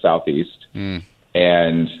mostly in the Southeast, and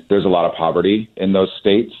there's a lot of poverty in those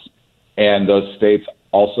states. And those states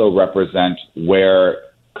also represent where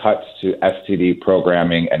cuts to STD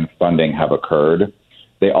programming and funding have occurred.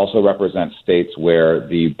 They also represent states where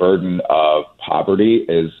the burden of poverty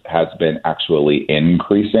has been actually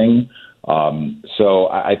increasing. So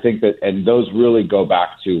I think that, and those really go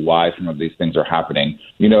back to why some of these things are happening.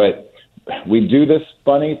 We do this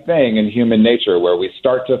funny thing in human nature where we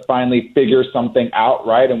start to finally figure something out,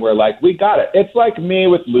 right? And we're like, we got it. It's like me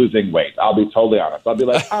with losing weight. I'll be totally honest. I'll be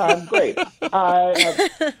like, I'm great.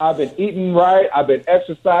 I've been eating right. I've been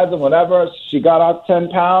exercising, whatever. She got off 10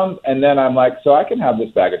 pounds. And then I'm like, so I can have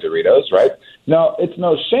this bag of Doritos, right? No, it's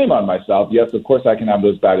no shame on myself. Yes, of course I can have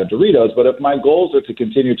those bag of Doritos. But if my goals are to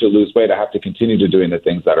continue to lose weight, I have to continue to doing the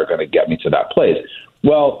things that are going to get me to that place.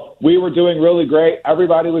 Well, we were doing really great.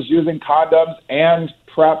 Everybody was using condoms and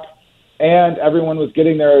PrEP, and everyone was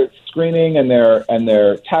getting their screening and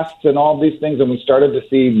their tests and all these things, and we started to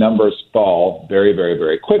see numbers fall very, very,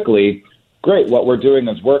 very quickly. Great, what we're doing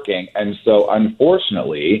is working. And so,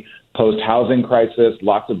 unfortunately, post-housing crisis,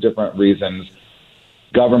 lots of different reasons,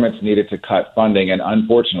 governments needed to cut funding. And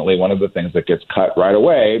unfortunately, one of the things that gets cut right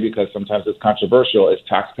away, because sometimes it's controversial, is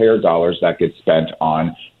taxpayer dollars that get spent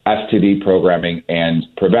on STD programming and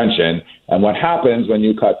prevention. And what happens when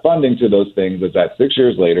you cut funding to those things is that 6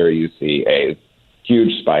 years later, you see a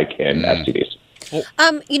huge spike in STDs.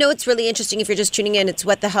 It's really interesting if you're just tuning in. It's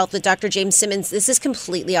What the Health with Dr. James Simmons. This is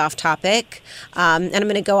completely off topic, and I'm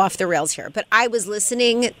going to go off the rails here. But I was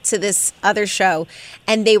listening to this other show,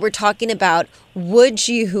 and they were talking about, would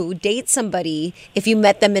you date somebody if you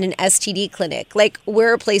met them in an STD clinic? Like,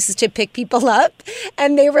 where are places to pick people up?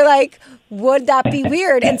 And they were like, would that be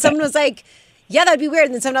weird? And someone was like, yeah, that'd be weird.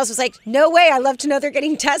 And then someone else was like, no way. I love to know they're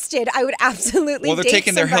getting tested. I would absolutely Well, they're date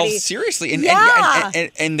taking somebody. their health seriously.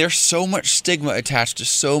 And there's so much stigma attached to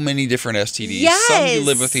so many different STDs. Yes. Some you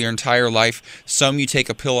live with your entire life. Some you take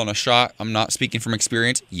a pill and a shot. I'm not speaking from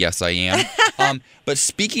experience. Yes, I am. But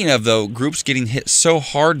speaking of, though, groups getting hit so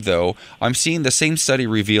hard, though, I'm seeing the same study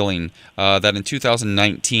revealing that in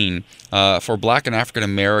 2019, for Black and African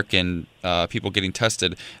American people getting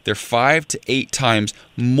tested, they're 5 to 8 times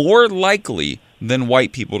more likely than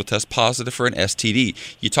white people to test positive for an STD.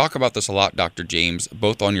 You talk about this a lot, Dr. James,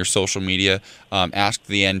 both on your social media, Ask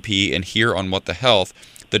the NP, and here on What the Health.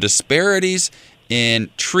 The disparities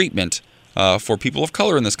in treatment for people of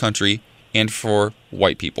color in this country and for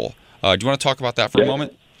white people. Do you want to talk about that for a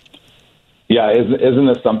moment? Yeah, isn't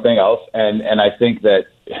this something else? And I think that,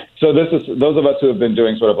 so this is those of us who have been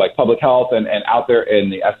doing sort of like public health and out there in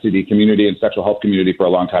the STD community and sexual health community for a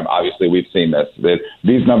long time. Obviously, we've seen this. That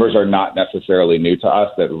these numbers are not necessarily new to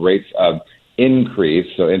us, that rates of increase,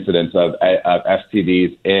 so incidence of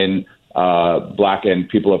STDs in Black and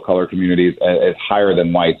people of color communities is higher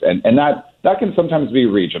than whites. And that can sometimes be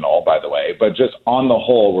regional, by the way, but just on the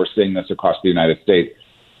whole, we're seeing this across the United States.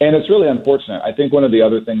 And it's really unfortunate. I think one of the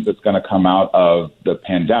other things that's going to come out of the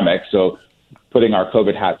pandemic, so putting our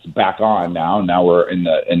COVID hats back on now we're in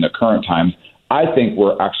the current times, I think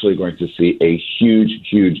we're actually going to see a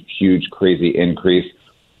huge, crazy increase,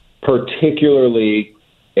 particularly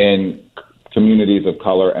in communities of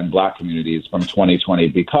color and Black communities from 2020,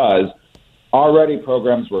 because already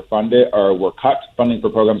programs were funded or were cut, funding for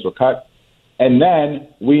programs were cut. And then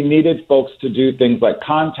we needed folks to do things like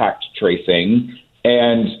contact tracing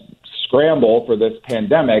and scramble for this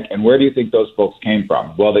pandemic. And where do you think those folks came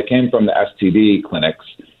from? Well, they came from the STD clinics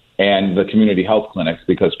and the community health clinics,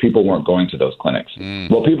 because people weren't going to those clinics.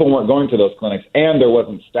 Well, people weren't going to those clinics, and there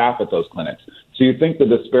wasn't staff at those clinics. So you think the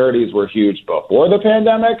disparities were huge before the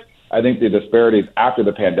pandemic? I think the disparities after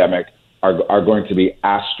the pandemic are going to be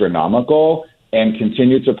astronomical, and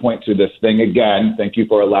continue to point to this thing again. Thank you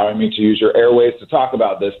for allowing me to use your airways to talk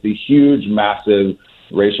about this, the huge, massive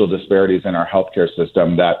racial disparities in our healthcare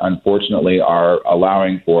system that unfortunately are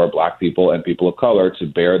allowing for Black people and people of color to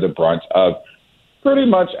bear the brunt of pretty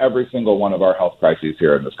much every single one of our health crises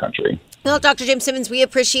here in this country. Well, Dr. James Simmons, we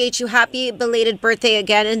appreciate you. Happy belated birthday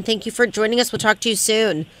again, and thank you for joining us. We'll talk to you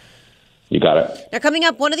soon. You got it. Now, coming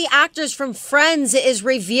up, one of the actors from Friends is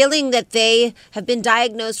revealing that they have been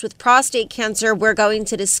diagnosed with prostate cancer. We're going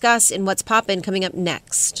to discuss in What's Poppin' coming up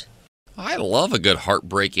next. I love a good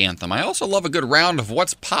heartbreak anthem. I also love a good round of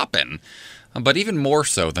What's Poppin'. But even more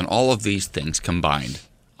so than all of these things combined,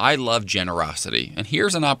 I love generosity. And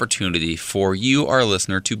here's an opportunity for you, our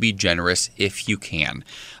listener, to be generous if you can.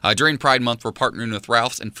 During Pride Month, we're partnering with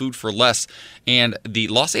Ralph's and Food for Less and the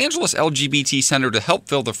Los Angeles LGBT Center to help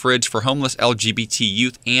fill the fridge for homeless LGBT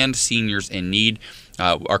youth and seniors in need.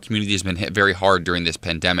 Our community has been hit very hard during this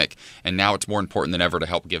pandemic, and now it's more important than ever to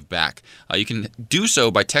help give back. You can do so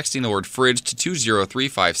by texting the word fridge to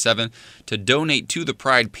 20357 to donate to the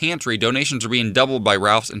Pride Pantry. Donations are being doubled by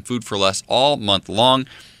Ralph's and Food for Less all month long.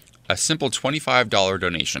 A simple $25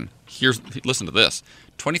 donation. Listen to this.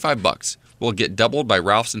 $25 will get doubled by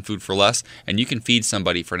Ralph's and Food for Less, and you can feed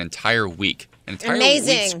somebody for an entire week. An entire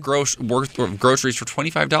week's worth of groceries for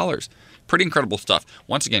 $25. Pretty incredible stuff.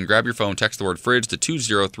 Once again, grab your phone, text the word fridge to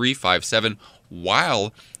 20357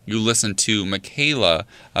 while you listen to Michaela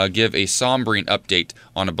give a sombering update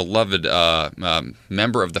on a beloved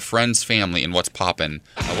member of the Friends family and What's Poppin'.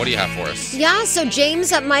 What do you have for us? Yeah, so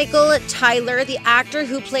James Michael Tyler, the actor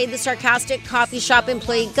who played the sarcastic coffee shop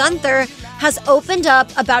employee Gunther, has opened up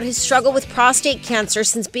about his struggle with prostate cancer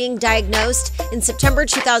since being diagnosed in September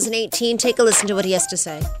 2018. Take a listen to what he has to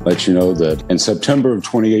say. Let you know that in September of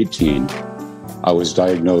 2018, I was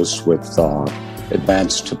diagnosed with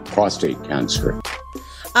advanced prostate cancer.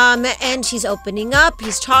 And he's opening up.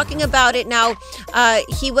 He's talking about it now.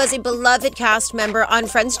 He was a beloved cast member on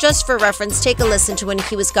Friends. Just for reference, take a listen to when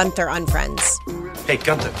he was Gunther on Friends. Hey,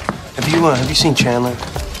 Gunther, have you seen Chandler?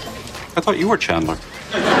 I thought you were Chandler.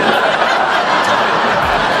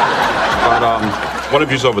 But one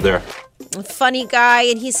of you's over there. Funny guy,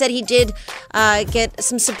 and he said he did get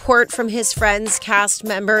some support from his friends, cast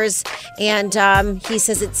members, and he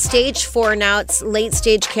says it's stage 4 now. It's late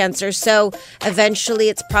stage cancer, so eventually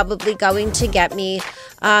it's probably going to get me.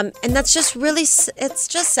 And that's just really, it's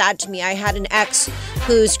just sad to me. I had an ex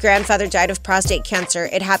whose grandfather died of prostate cancer.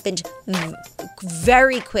 It happened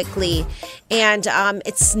very quickly, and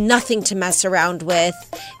it's nothing to mess around with.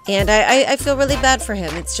 And I feel really bad for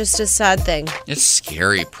him. It's just a sad thing. It's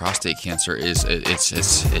scary. Prostate cancer is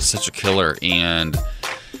it's such a killer, and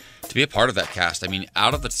to be a part of that cast, I mean,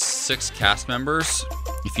 out of the 6 cast members,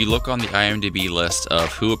 if you look on the IMDb list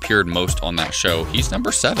of who appeared most on that show, he's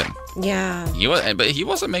number 7. Yeah. But he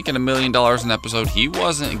wasn't making $1 million an episode. He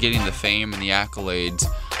wasn't getting the fame and the accolades.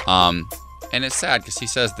 And it's sad because he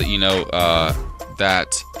says that,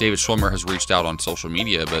 that David Schwimmer has reached out on social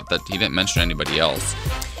media, but that he didn't mention anybody else.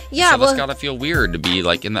 Yeah, so that's gotta feel weird to be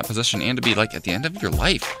like in that position and to be like at the end of your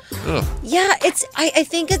life. Ugh. Yeah, I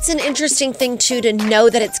think it's an interesting thing too to know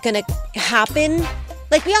that it's gonna happen.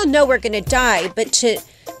 Like, we all know we're gonna die, but to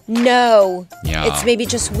know it's maybe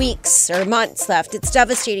just weeks or months left, it's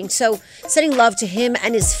devastating. So sending love to him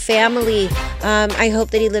and his family. I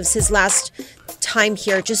hope that he lives his last time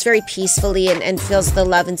here just very peacefully and feels the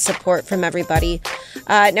love and support from everybody.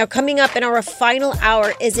 Now, coming up in our final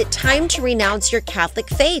hour, is it time to renounce your Catholic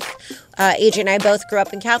faith? AJ and I both grew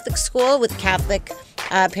up in Catholic school with Catholic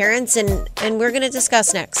parents, and we're going to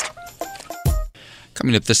discuss next.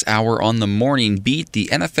 Coming up this hour on the Morning Beat, the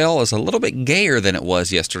NFL is a little bit gayer than it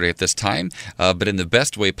was yesterday at this time, but in the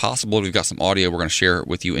best way possible. We've got some audio we're going to share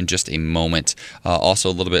with you in just a moment. Also,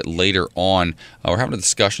 a little bit later on, we're having a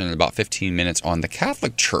discussion in about 15 minutes on the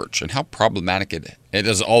Catholic Church and how problematic it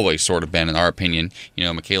has always sort of been, in our opinion.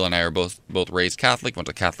 Michaela and I are both raised Catholic, went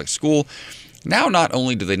to Catholic school. Now, not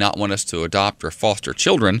only do they not want us to adopt or foster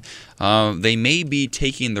children, they may be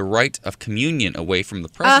taking the right of communion away from the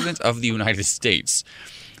President of the United States.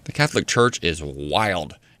 The Catholic Church is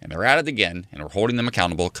wild, and they're at it again, and we're holding them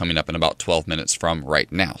accountable coming up in about 12 minutes from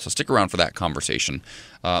right now. So stick around for that conversation.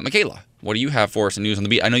 Michaela, what do you have for us in News on the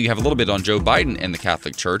Beat? I know you have a little bit on Joe Biden and the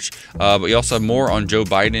Catholic Church, but you also have more on Joe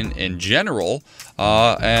Biden in general.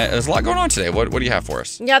 There's a lot going on today. What do you have for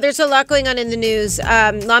us? Yeah, there's a lot going on in the news.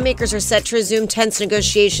 Lawmakers are set to resume tense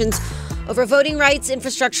negotiations over voting rights,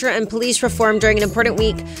 infrastructure, and police reform during an important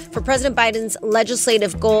week for President Biden's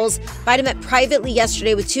legislative goals. Biden met privately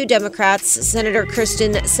yesterday with 2 Democrats, Senator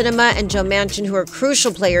Kyrsten Sinema and Joe Manchin, who are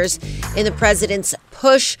crucial players in the president's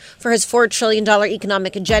push for his $4 trillion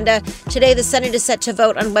economic agenda. Today, the Senate is set to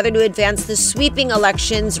vote on whether to advance the sweeping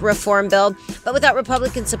elections reform bill. But without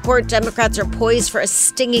Republican support, Democrats are poised for a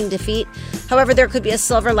stinging defeat. However, there could be a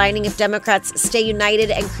silver lining if Democrats stay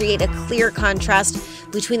united and create a clear contrast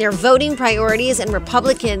between their voting priorities and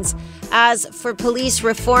Republicans. As for police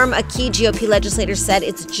reform, a key GOP legislator said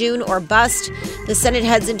it's June or bust. The Senate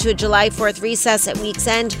heads into a July 4th recess at week's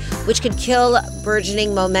end, which could kill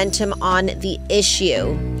burgeoning momentum on the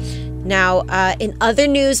issue. Now, in other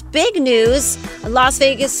news, big news, Las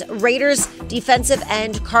Vegas Raiders defensive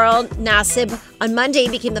end Carl Nassib on Monday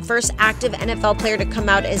became the first active NFL player to come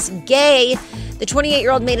out as gay. The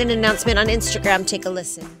 28-year-old made an announcement on Instagram. Take a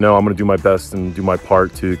listen. No, I'm going to do my best and do my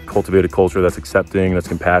part to cultivate a culture that's accepting, that's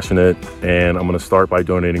compassionate, and I'm going to start by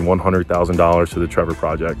donating $100,000 to the Trevor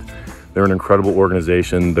Project. They're an incredible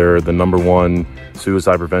organization. They're the #1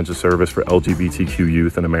 suicide prevention service for LGBTQ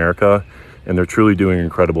youth in America, and they're truly doing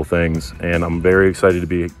incredible things. And I'm very excited to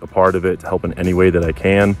be a part of it, to help in any way that I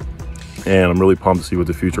can. And I'm really pumped to see what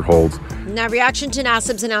the future holds. Now, reaction to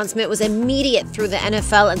Nassib's announcement was immediate through the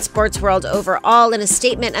NFL and sports world overall. In a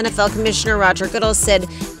statement, NFL Commissioner Roger Goodell said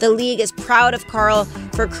the league is proud of Carl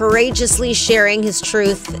for courageously sharing his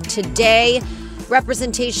truth today.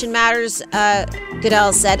 Representation matters,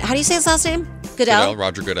 Goodell said. How do you say his last name? Goodell?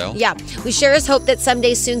 Roger Goodell. Yeah. We share his hope that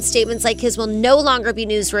someday soon statements like his will no longer be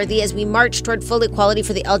newsworthy as we march toward full equality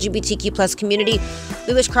for the LGBTQ plus community.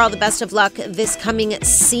 We wish Carl the best of luck this coming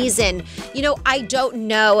season. You know, I don't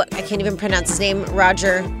know. I can't even pronounce his name.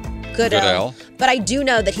 Roger Goodell. But I do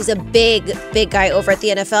know that he's a big guy over at the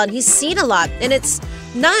NFL, and he's seen a lot. And it's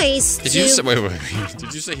nice Did you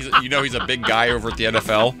say he's a big guy over at the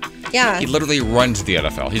NFL? Yeah. He literally runs the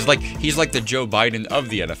NFL. He's like the Joe Biden of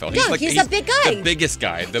the NFL. He's a big guy. The biggest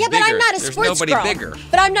guy. But I'm not a sports There's nobody girl. bigger.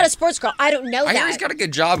 But I'm not a sports girl. I don't know I that. hear he's got a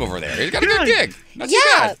good job over there. He's got a good gig. Not too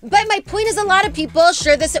bad. But my point is, a lot of people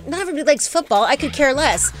not everybody likes football. I could care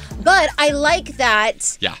less. But I like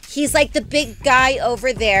that he's like the big guy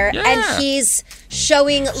over there, and he's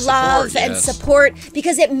showing love and support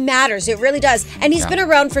because it matters. It really does. And he's been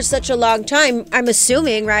around for such a long time, I'm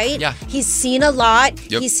assuming, right? Yeah. He's seen a lot.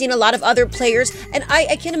 Yep. He's seen a lot of other players. And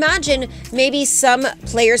I can imagine maybe some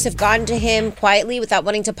players have gone to him quietly without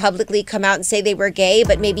wanting to publicly come out and say they were gay.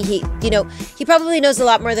 But maybe he probably knows a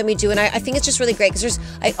lot more than we do. And I think it's just really great because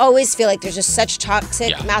I always feel like there's just such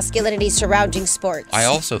toxic masculinity surrounding sports. I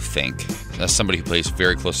also think, as somebody who pays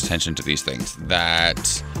very close attention to these things,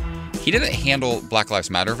 that he didn't handle Black Lives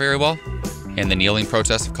Matter very well in the kneeling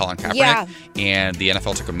protest of Colin Kaepernick. Yeah. And the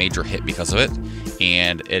NFL took a major hit because of it.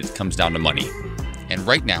 And it comes down to money. And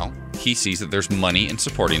right now, he sees that there's money in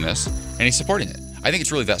supporting this, and he's supporting it. I think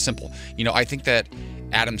it's really that simple. You know, I think that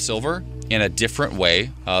Adam Silver, in a different way,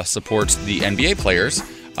 supports the NBA players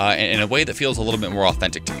in a way that feels a little bit more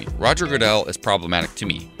authentic to me. Roger Goodell is problematic to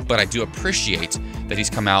me, but I do appreciate that he's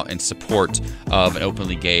come out in support of an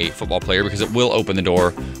openly gay football player because it will open the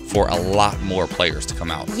door for a lot more players to come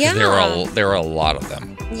out. Yeah. There are a lot of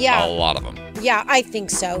them. Yeah. A lot of them. Yeah, I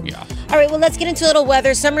think so. Yeah. All right, well, let's get into a little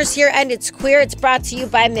weather. Summer's here and it's queer. It's brought to you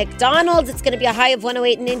by McDonald's. It's going to be a high of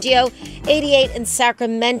 108 in Indio, 88 in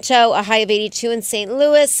Sacramento, a high of 82 in St.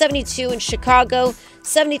 Louis, 72 in Chicago,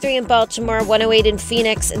 73 in Baltimore, 108 in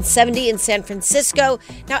Phoenix, and 70 in San Francisco.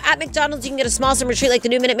 Now, at McDonald's, you can get a small summer treat like the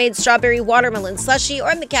new Minute Maid Strawberry Watermelon Slushie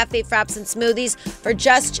or McCafe Fraps and Smoothies for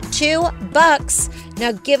just $2.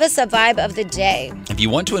 Now, give us a vibe of the day. If you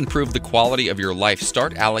want to improve the quality of your life,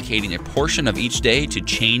 start allocating a portion of each day to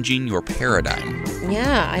changing your paradigm.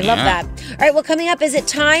 Yeah, I love that. All right, well, coming up, is it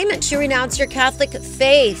time to renounce your Catholic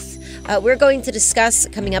faith? We're going to discuss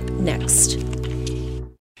coming up next.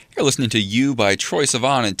 You're listening to You by Troy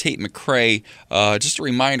Sivan and Tate McRae. Just a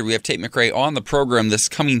reminder, we have Tate McRae on the program this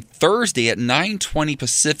coming Thursday at 9:20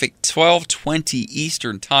 Pacific, 12:20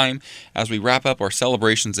 Eastern Time as we wrap up our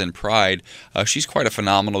celebrations in Pride. She's quite a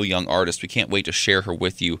phenomenal young artist. We can't wait to share her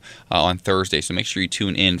with you on Thursday, so make sure you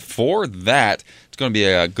tune in for that. It's going to be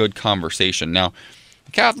a good conversation. Now,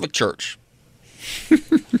 the Catholic Church.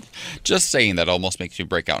 Just saying that almost makes me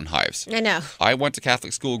break out in hives. I know. I went to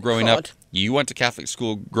Catholic school growing up. You went to Catholic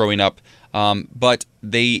school growing up. But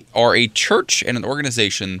they are a church and an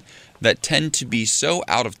organization that tend to be so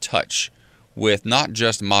out of touch with not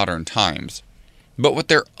just modern times, but with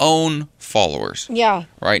their own followers. Yeah.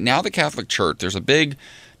 Right now, the Catholic Church, there's a big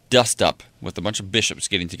dust up with a bunch of bishops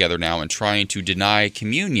getting together now and trying to deny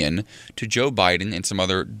communion to Joe Biden and some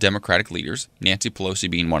other Democratic leaders, Nancy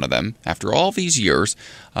Pelosi being one of them, after all these years,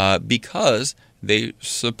 because they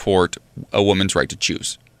support a woman's right to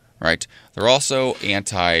choose, right? They're also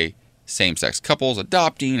anti-same-sex couples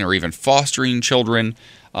adopting or even fostering children,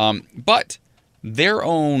 but their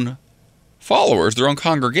own followers, their own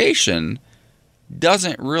congregation,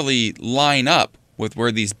 doesn't really line up with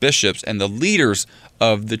where these bishops and the leaders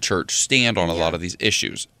of the church stand on a lot of these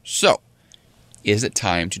issues. So, is it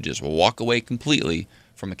time to just walk away completely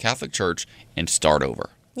from the Catholic Church and start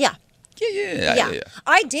over. Yeah. Yeah.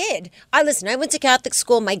 I did. I went to Catholic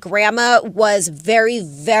school. My grandma was very,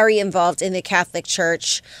 very involved in the Catholic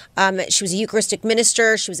Church. She was a Eucharistic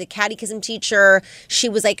minister. She was a catechism teacher. She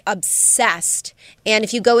was like obsessed. And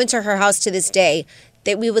if you go into her house to this day,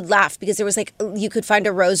 that we would laugh because there was like, you could find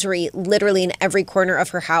a rosary literally in every corner of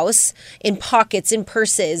her house, in pockets, in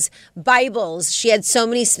purses, Bibles. She had so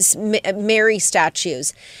many Mary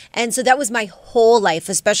statues. And so that was my whole life,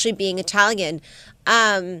 especially being Italian.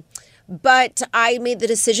 But I made the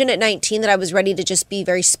decision at 19 that I was ready to just be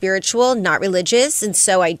very spiritual, not religious. And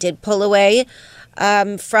so I did pull away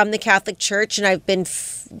from the Catholic Church, and I've been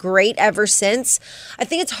great ever since. I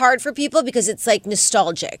think it's hard for people because it's like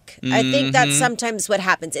nostalgic. I think that's sometimes what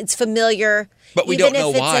happens. It's familiar. But we don't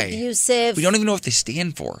know why. why. It's abusive. We don't even know what they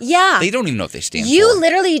stand for. Yeah. They don't even know what they stand for. You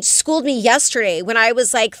literally schooled me yesterday when I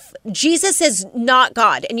was like, Jesus is not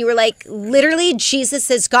God. And you were like, literally, Jesus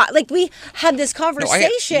is God. Like, we had this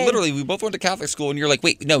conversation. Literally, we both went to Catholic school, and you're like,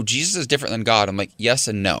 wait, no, Jesus is different than God. I'm like, yes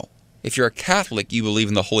and no. If you're a Catholic, you believe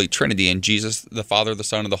in the Holy Trinity, and Jesus, the Father, the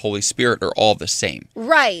Son, and the Holy Spirit are all the same.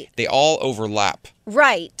 Right. They all overlap.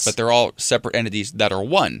 Right. But they're all separate entities that are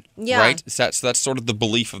one. Yeah. Right? So that's sort of the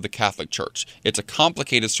belief of the Catholic Church. It's a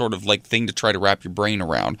complicated sort of like thing to try to wrap your brain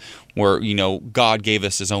around, where, God gave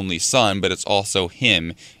us his only Son, but it's also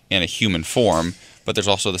him in a human form. But there's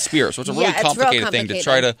also the Spirit. So it's a really complicated thing to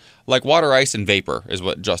try to, like water, ice, and vapor is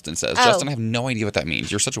what Justin says. Oh. Justin, I have no idea what that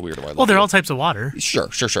means. You're such a weirdo. Well, they're all types of water.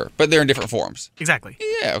 Sure. But they're in different forms. Exactly.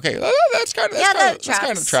 Yeah, okay. That's kind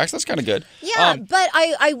of tracks. That's kind of good. Yeah, but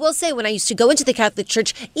I will say when I used to go into the Catholic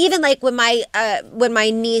Church, even like when my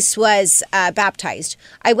niece was baptized,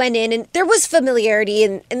 I went in and there was familiarity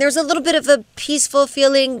and there's a little bit of a peaceful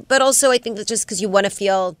feeling, but also I think that's just because you want to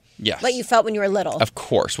feel like you felt when you were little. Of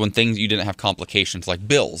course, when you didn't have complications like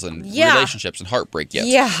bills and relationships and heartbreak yet.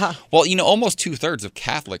 Yeah. Well, almost 2/3 of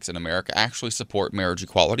Catholics in America actually support marriage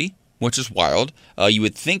equality, which is wild. You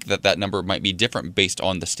would think that number might be different based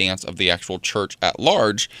on the stance of the actual church at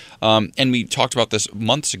large. And we talked about this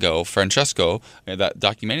months ago, Francesco, that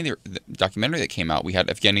documentary that came out. We had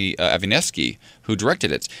Evgeny Avinesky, who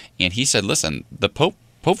directed it. And he said, listen, the Pope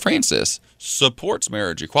Francis supports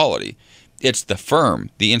marriage equality. It's the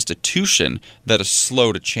institution that is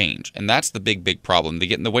slow to change. And that's the big problem. They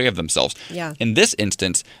get in the way of themselves. Yeah. In this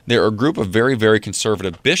instance, there are a group of very, very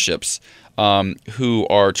conservative bishops who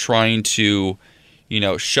are trying to,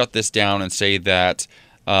 shut this down and say that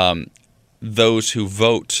those who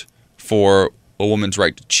vote for a woman's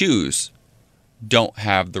right to choose don't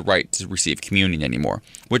have the right to receive communion anymore,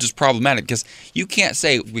 which is problematic because you can't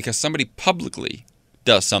say because somebody publicly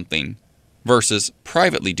does something versus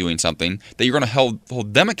privately doing something that you're going to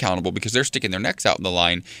hold them accountable because they're sticking their necks out in the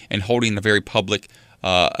line and holding a very public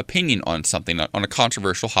opinion on something, on a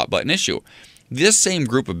controversial hot-button issue. This same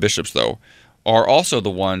group of bishops, though, are also the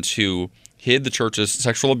ones who hid the church's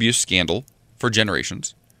sexual abuse scandal for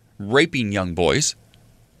generations, raping young boys,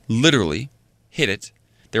 literally hid it.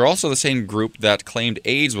 They're also the same group that claimed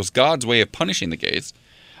AIDS was God's way of punishing the gays.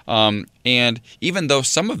 And even though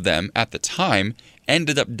some of them at the time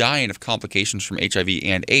ended up dying of complications from HIV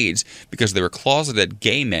and AIDS because they were closeted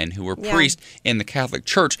gay men who were priests in the Catholic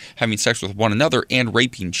Church having sex with one another and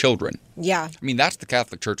raping children. Yeah. I mean, that's the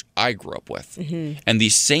Catholic Church I grew up with. Mm-hmm. And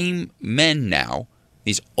these same men now,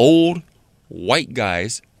 these old white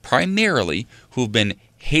guys primarily who've been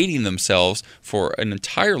hating themselves for an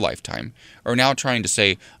entire lifetime are now trying to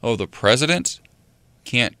say, oh, the president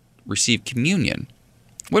can't receive communion.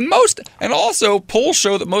 When and also polls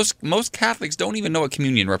show that most Catholics don't even know what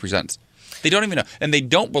communion represents. They don't even know. And they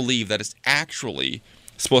don't believe that it's actually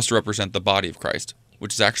supposed to represent the body of Christ,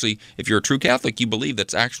 which is actually, if you're a true Catholic, you believe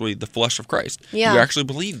that's actually the flesh of Christ. Yeah. You actually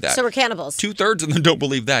believe that. So we're cannibals. 2/3 of them don't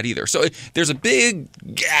believe that either. So there's a big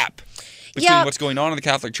gap between what's going on in the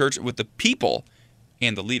Catholic Church with the people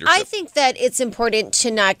and the leadership. I think that it's important to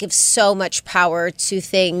not give so much power to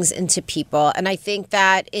things and to people. And I think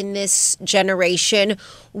that in this generation,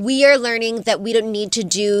 we are learning that we don't need to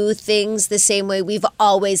do things the same way we've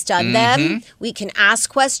always done them. We can ask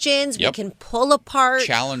questions. We can pull apart.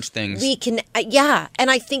 Challenge things. We can, And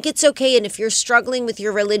I think it's okay. And if you're struggling with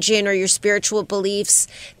your religion or your spiritual beliefs,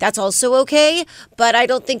 that's also okay. But I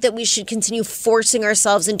don't think that we should continue forcing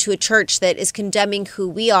ourselves into a church that is condemning who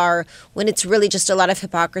we are when it's really just a lot of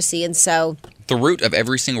hypocrisy. And so the root of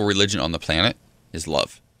every single religion on the planet is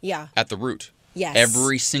love. Yeah. At the root. Yes.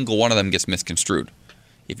 Every single one of them gets misconstrued.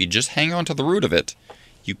 If you just hang on to the root of it,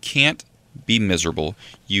 you can't be miserable.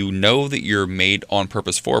 You know that you're made on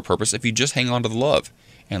purpose for a purpose if you just hang on to the love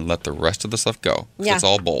and let the rest of the stuff go. Yeah. It's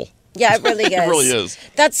all bull. Yeah, it really is. It really is.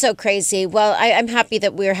 That's so crazy. Well, I'm happy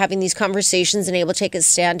that we're having these conversations and able to take a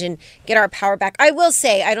stand and get our power back. I will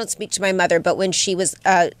say, I don't speak to my mother, but when she was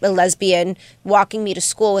a lesbian, walking me to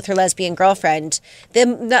school with her lesbian girlfriend,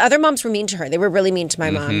 the other moms were mean to her. They were really mean to my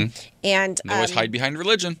mom. And they always hide behind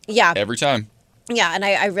religion. Yeah. Every time. Yeah, and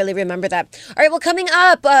I really remember that. All right, well, coming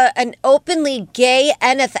up, an openly gay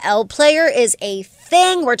NFL player is a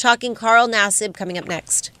thing. We're talking Carl Nassib coming up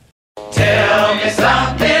next. Tell me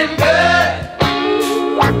something good.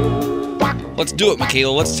 Let's do it,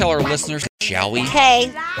 Michaela. Let's tell our listeners, shall we?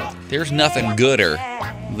 Okay. There's nothing gooder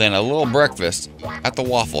than a little breakfast at the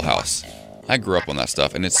Waffle House. I grew up on that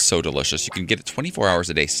stuff, and it's so delicious. You can get it 24 hours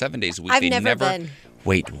a day, 7 days a week. I've never been.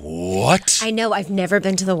 Wait, what? I know. I've never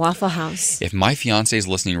been to the Waffle House. If my fiance is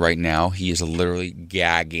listening right now, he is literally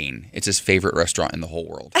gagging. It's his favorite restaurant in the whole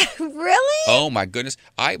world. Really? Oh, my goodness.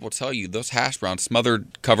 I will tell you, those hash browns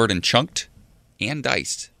smothered, covered, and chunked and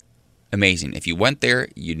diced. Amazing. If you went there,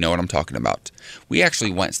 you'd know what I'm talking about. We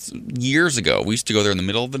actually went years ago. We used to go there in the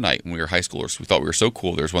middle of the night when we were high schoolers. We thought we were so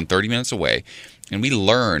cool. There was one 30 minutes away. And we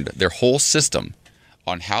learned their whole system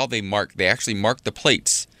on how they actually mark the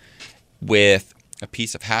plates with a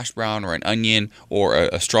piece of hash brown or an onion or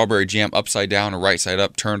a strawberry jam upside down or right side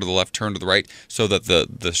up, turn to the left, turn to the right, so that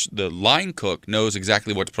the line cook knows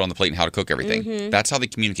exactly what to put on the plate and how to cook everything. Mm-hmm. That's how they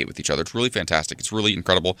communicate with each other. It's really fantastic. It's really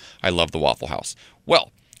incredible. I love the Waffle House.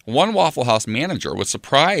 Well, one Waffle House manager was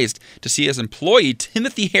surprised to see his employee,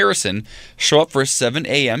 Timothy Harrison, show up for a 7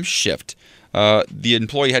 a.m. shift. The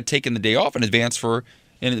employee had taken the day off in advance of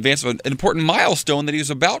an important milestone that he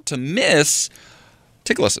was about to miss.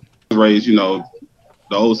 Take a listen. Raised,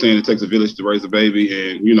 the old saying, it takes a village to raise a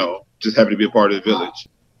baby, and, just happy to be a part of the village.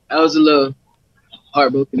 I was a little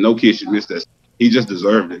heartbroken. No kid should miss that. He just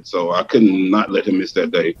deserved it, so I couldn't not let him miss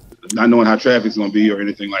that day. Not knowing how traffic's going to be or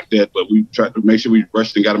anything like that, but we tried to make sure we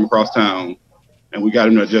rushed and got him across town, and we got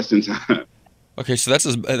him there just in time. Okay, so that's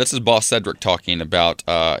his boss Cedric talking about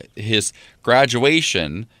his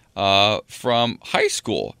graduation from high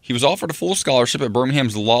school. He was offered a full scholarship at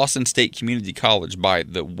Birmingham's Lawson State Community College, by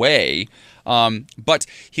the way, but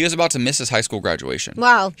he was about to miss his high school graduation.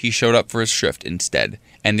 Wow. He showed up for his shift instead,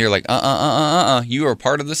 and they're like, you are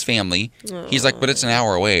part of this family. He's like, but it's an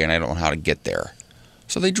hour away, and I don't know how to get there.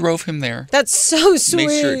 So they drove him there. That's so sweet.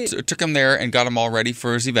 Made sure took him there and got him all ready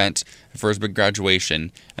for his event, for his big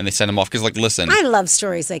graduation, and they sent him off because, listen. I love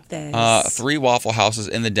stories like this. 3 Waffle Houses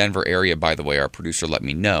in the Denver area, by the way. Our producer let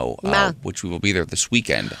me know, which we will be there this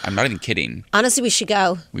weekend. I'm not even kidding. Honestly, we should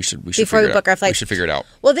go. We should before we book our flights. We should figure it out.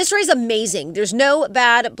 Well, this story is amazing. There's no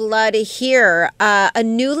bad blood here. A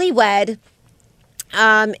newlywed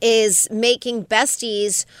is making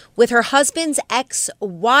besties with her husband's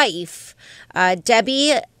ex-wife.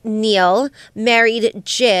 Debbie Neal married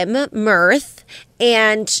Jim Mirth,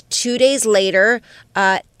 and 2 days later,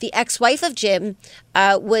 the ex-wife of Jim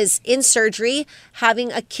was in surgery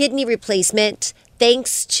having a kidney replacement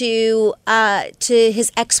thanks to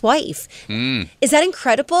his ex-wife. Is that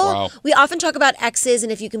incredible? Wow. We often talk about exes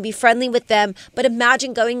and if you can be friendly with them, but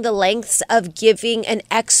imagine going the lengths of giving an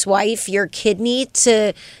ex-wife your kidney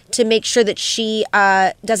to make sure that she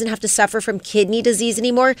doesn't have to suffer from kidney disease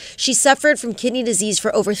anymore. She suffered from kidney disease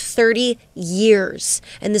for over 30 years,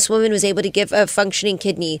 and this woman was able to give a functioning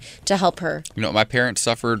kidney to help her. My parents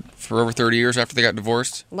suffered for over 30 years after they got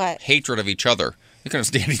divorced. What? Hatred of each other. They couldn't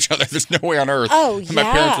stand each other. There's no way on earth. Oh, that my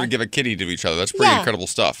parents would give a kidney to each other. That's pretty incredible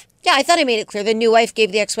stuff. Yeah, I thought I made it clear. The new wife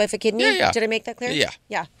gave the ex-wife a kidney. Yeah. Did I make that clear? Yeah.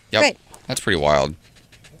 Yeah. Yep. Great. That's pretty wild.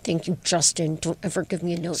 Thank you, Justin. Don't ever give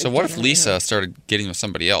me a note. So what if Lisa started getting with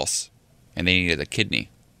somebody else and they needed a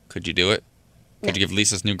kidney? Could you do it? Could you give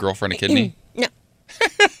Lisa's new girlfriend a kidney? No.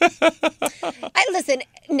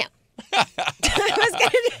 No.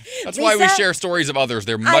 That's why we share stories of others.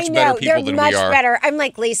 They're much better people than we are. They're much better. I'm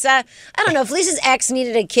like, Lisa, I don't know. If Lisa's ex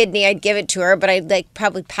needed a kidney, I'd give it to her, but I'd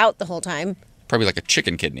probably pout the whole time. Probably like a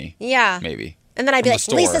chicken kidney. Yeah. Maybe. And then I'd be like,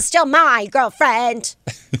 Lisa's still my girlfriend.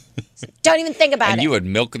 Don't even think about it. And you would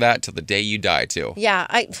milk that till the day you die, too. Yeah,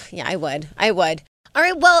 I would. All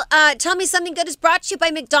right, well, Tell Me Something Good is brought to you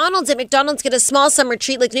by McDonald's. At McDonald's, get a small summer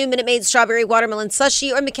treat like new Minute Maid strawberry watermelon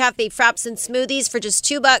slushie or McCafe fraps and smoothies for just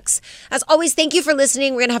 $2. As always, thank you for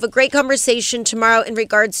listening. We're going to have a great conversation tomorrow in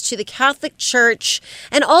regards to the Catholic Church.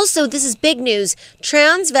 And also, this is big news.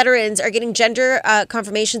 Trans veterans are getting gender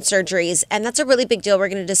confirmation surgeries, and that's a really big deal we're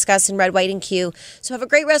going to discuss in Red, White, and Q. So have a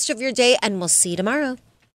great rest of your day, and we'll see you tomorrow.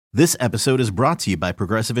 This episode is brought to you by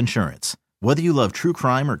Progressive Insurance. Whether you love true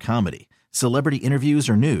crime or comedy, celebrity interviews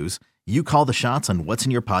or news, you call the shots on what's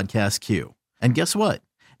in your podcast queue. And guess what?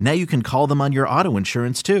 Now you can call them on your auto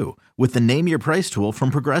insurance too with the Name Your Price tool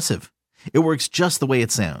from Progressive. It works just the way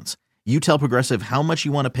it sounds. You tell Progressive how much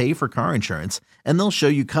you want to pay for car insurance, and they'll show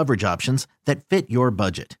you coverage options that fit your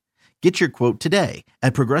budget. Get your quote today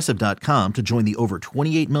at Progressive.com to join the over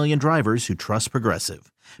 28 million drivers who trust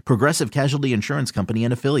Progressive. Progressive Casualty Insurance Company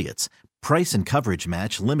and Affiliates. Price and coverage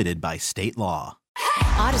match limited by state law.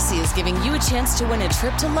 Odyssey is giving you a chance to win a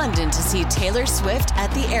trip to London to see Taylor Swift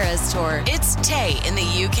at the Eras Tour. It's Tay in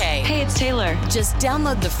the UK. Hey, it's Taylor. Just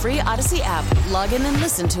download the free Odyssey app, log in and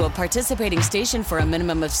listen to a participating station for a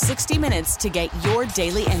minimum of 60 minutes to get your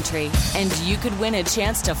daily entry. And you could win a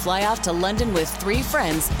chance to fly off to London with 3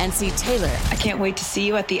 friends and see Taylor. I can't wait to see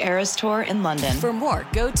you at the Eras Tour in London. For more,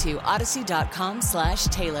 go to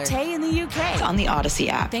odyssey.com/Taylor. Tay in the UK. It's on the Odyssey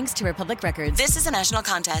app. Thanks to Republic Records. This is a national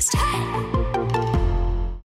contest.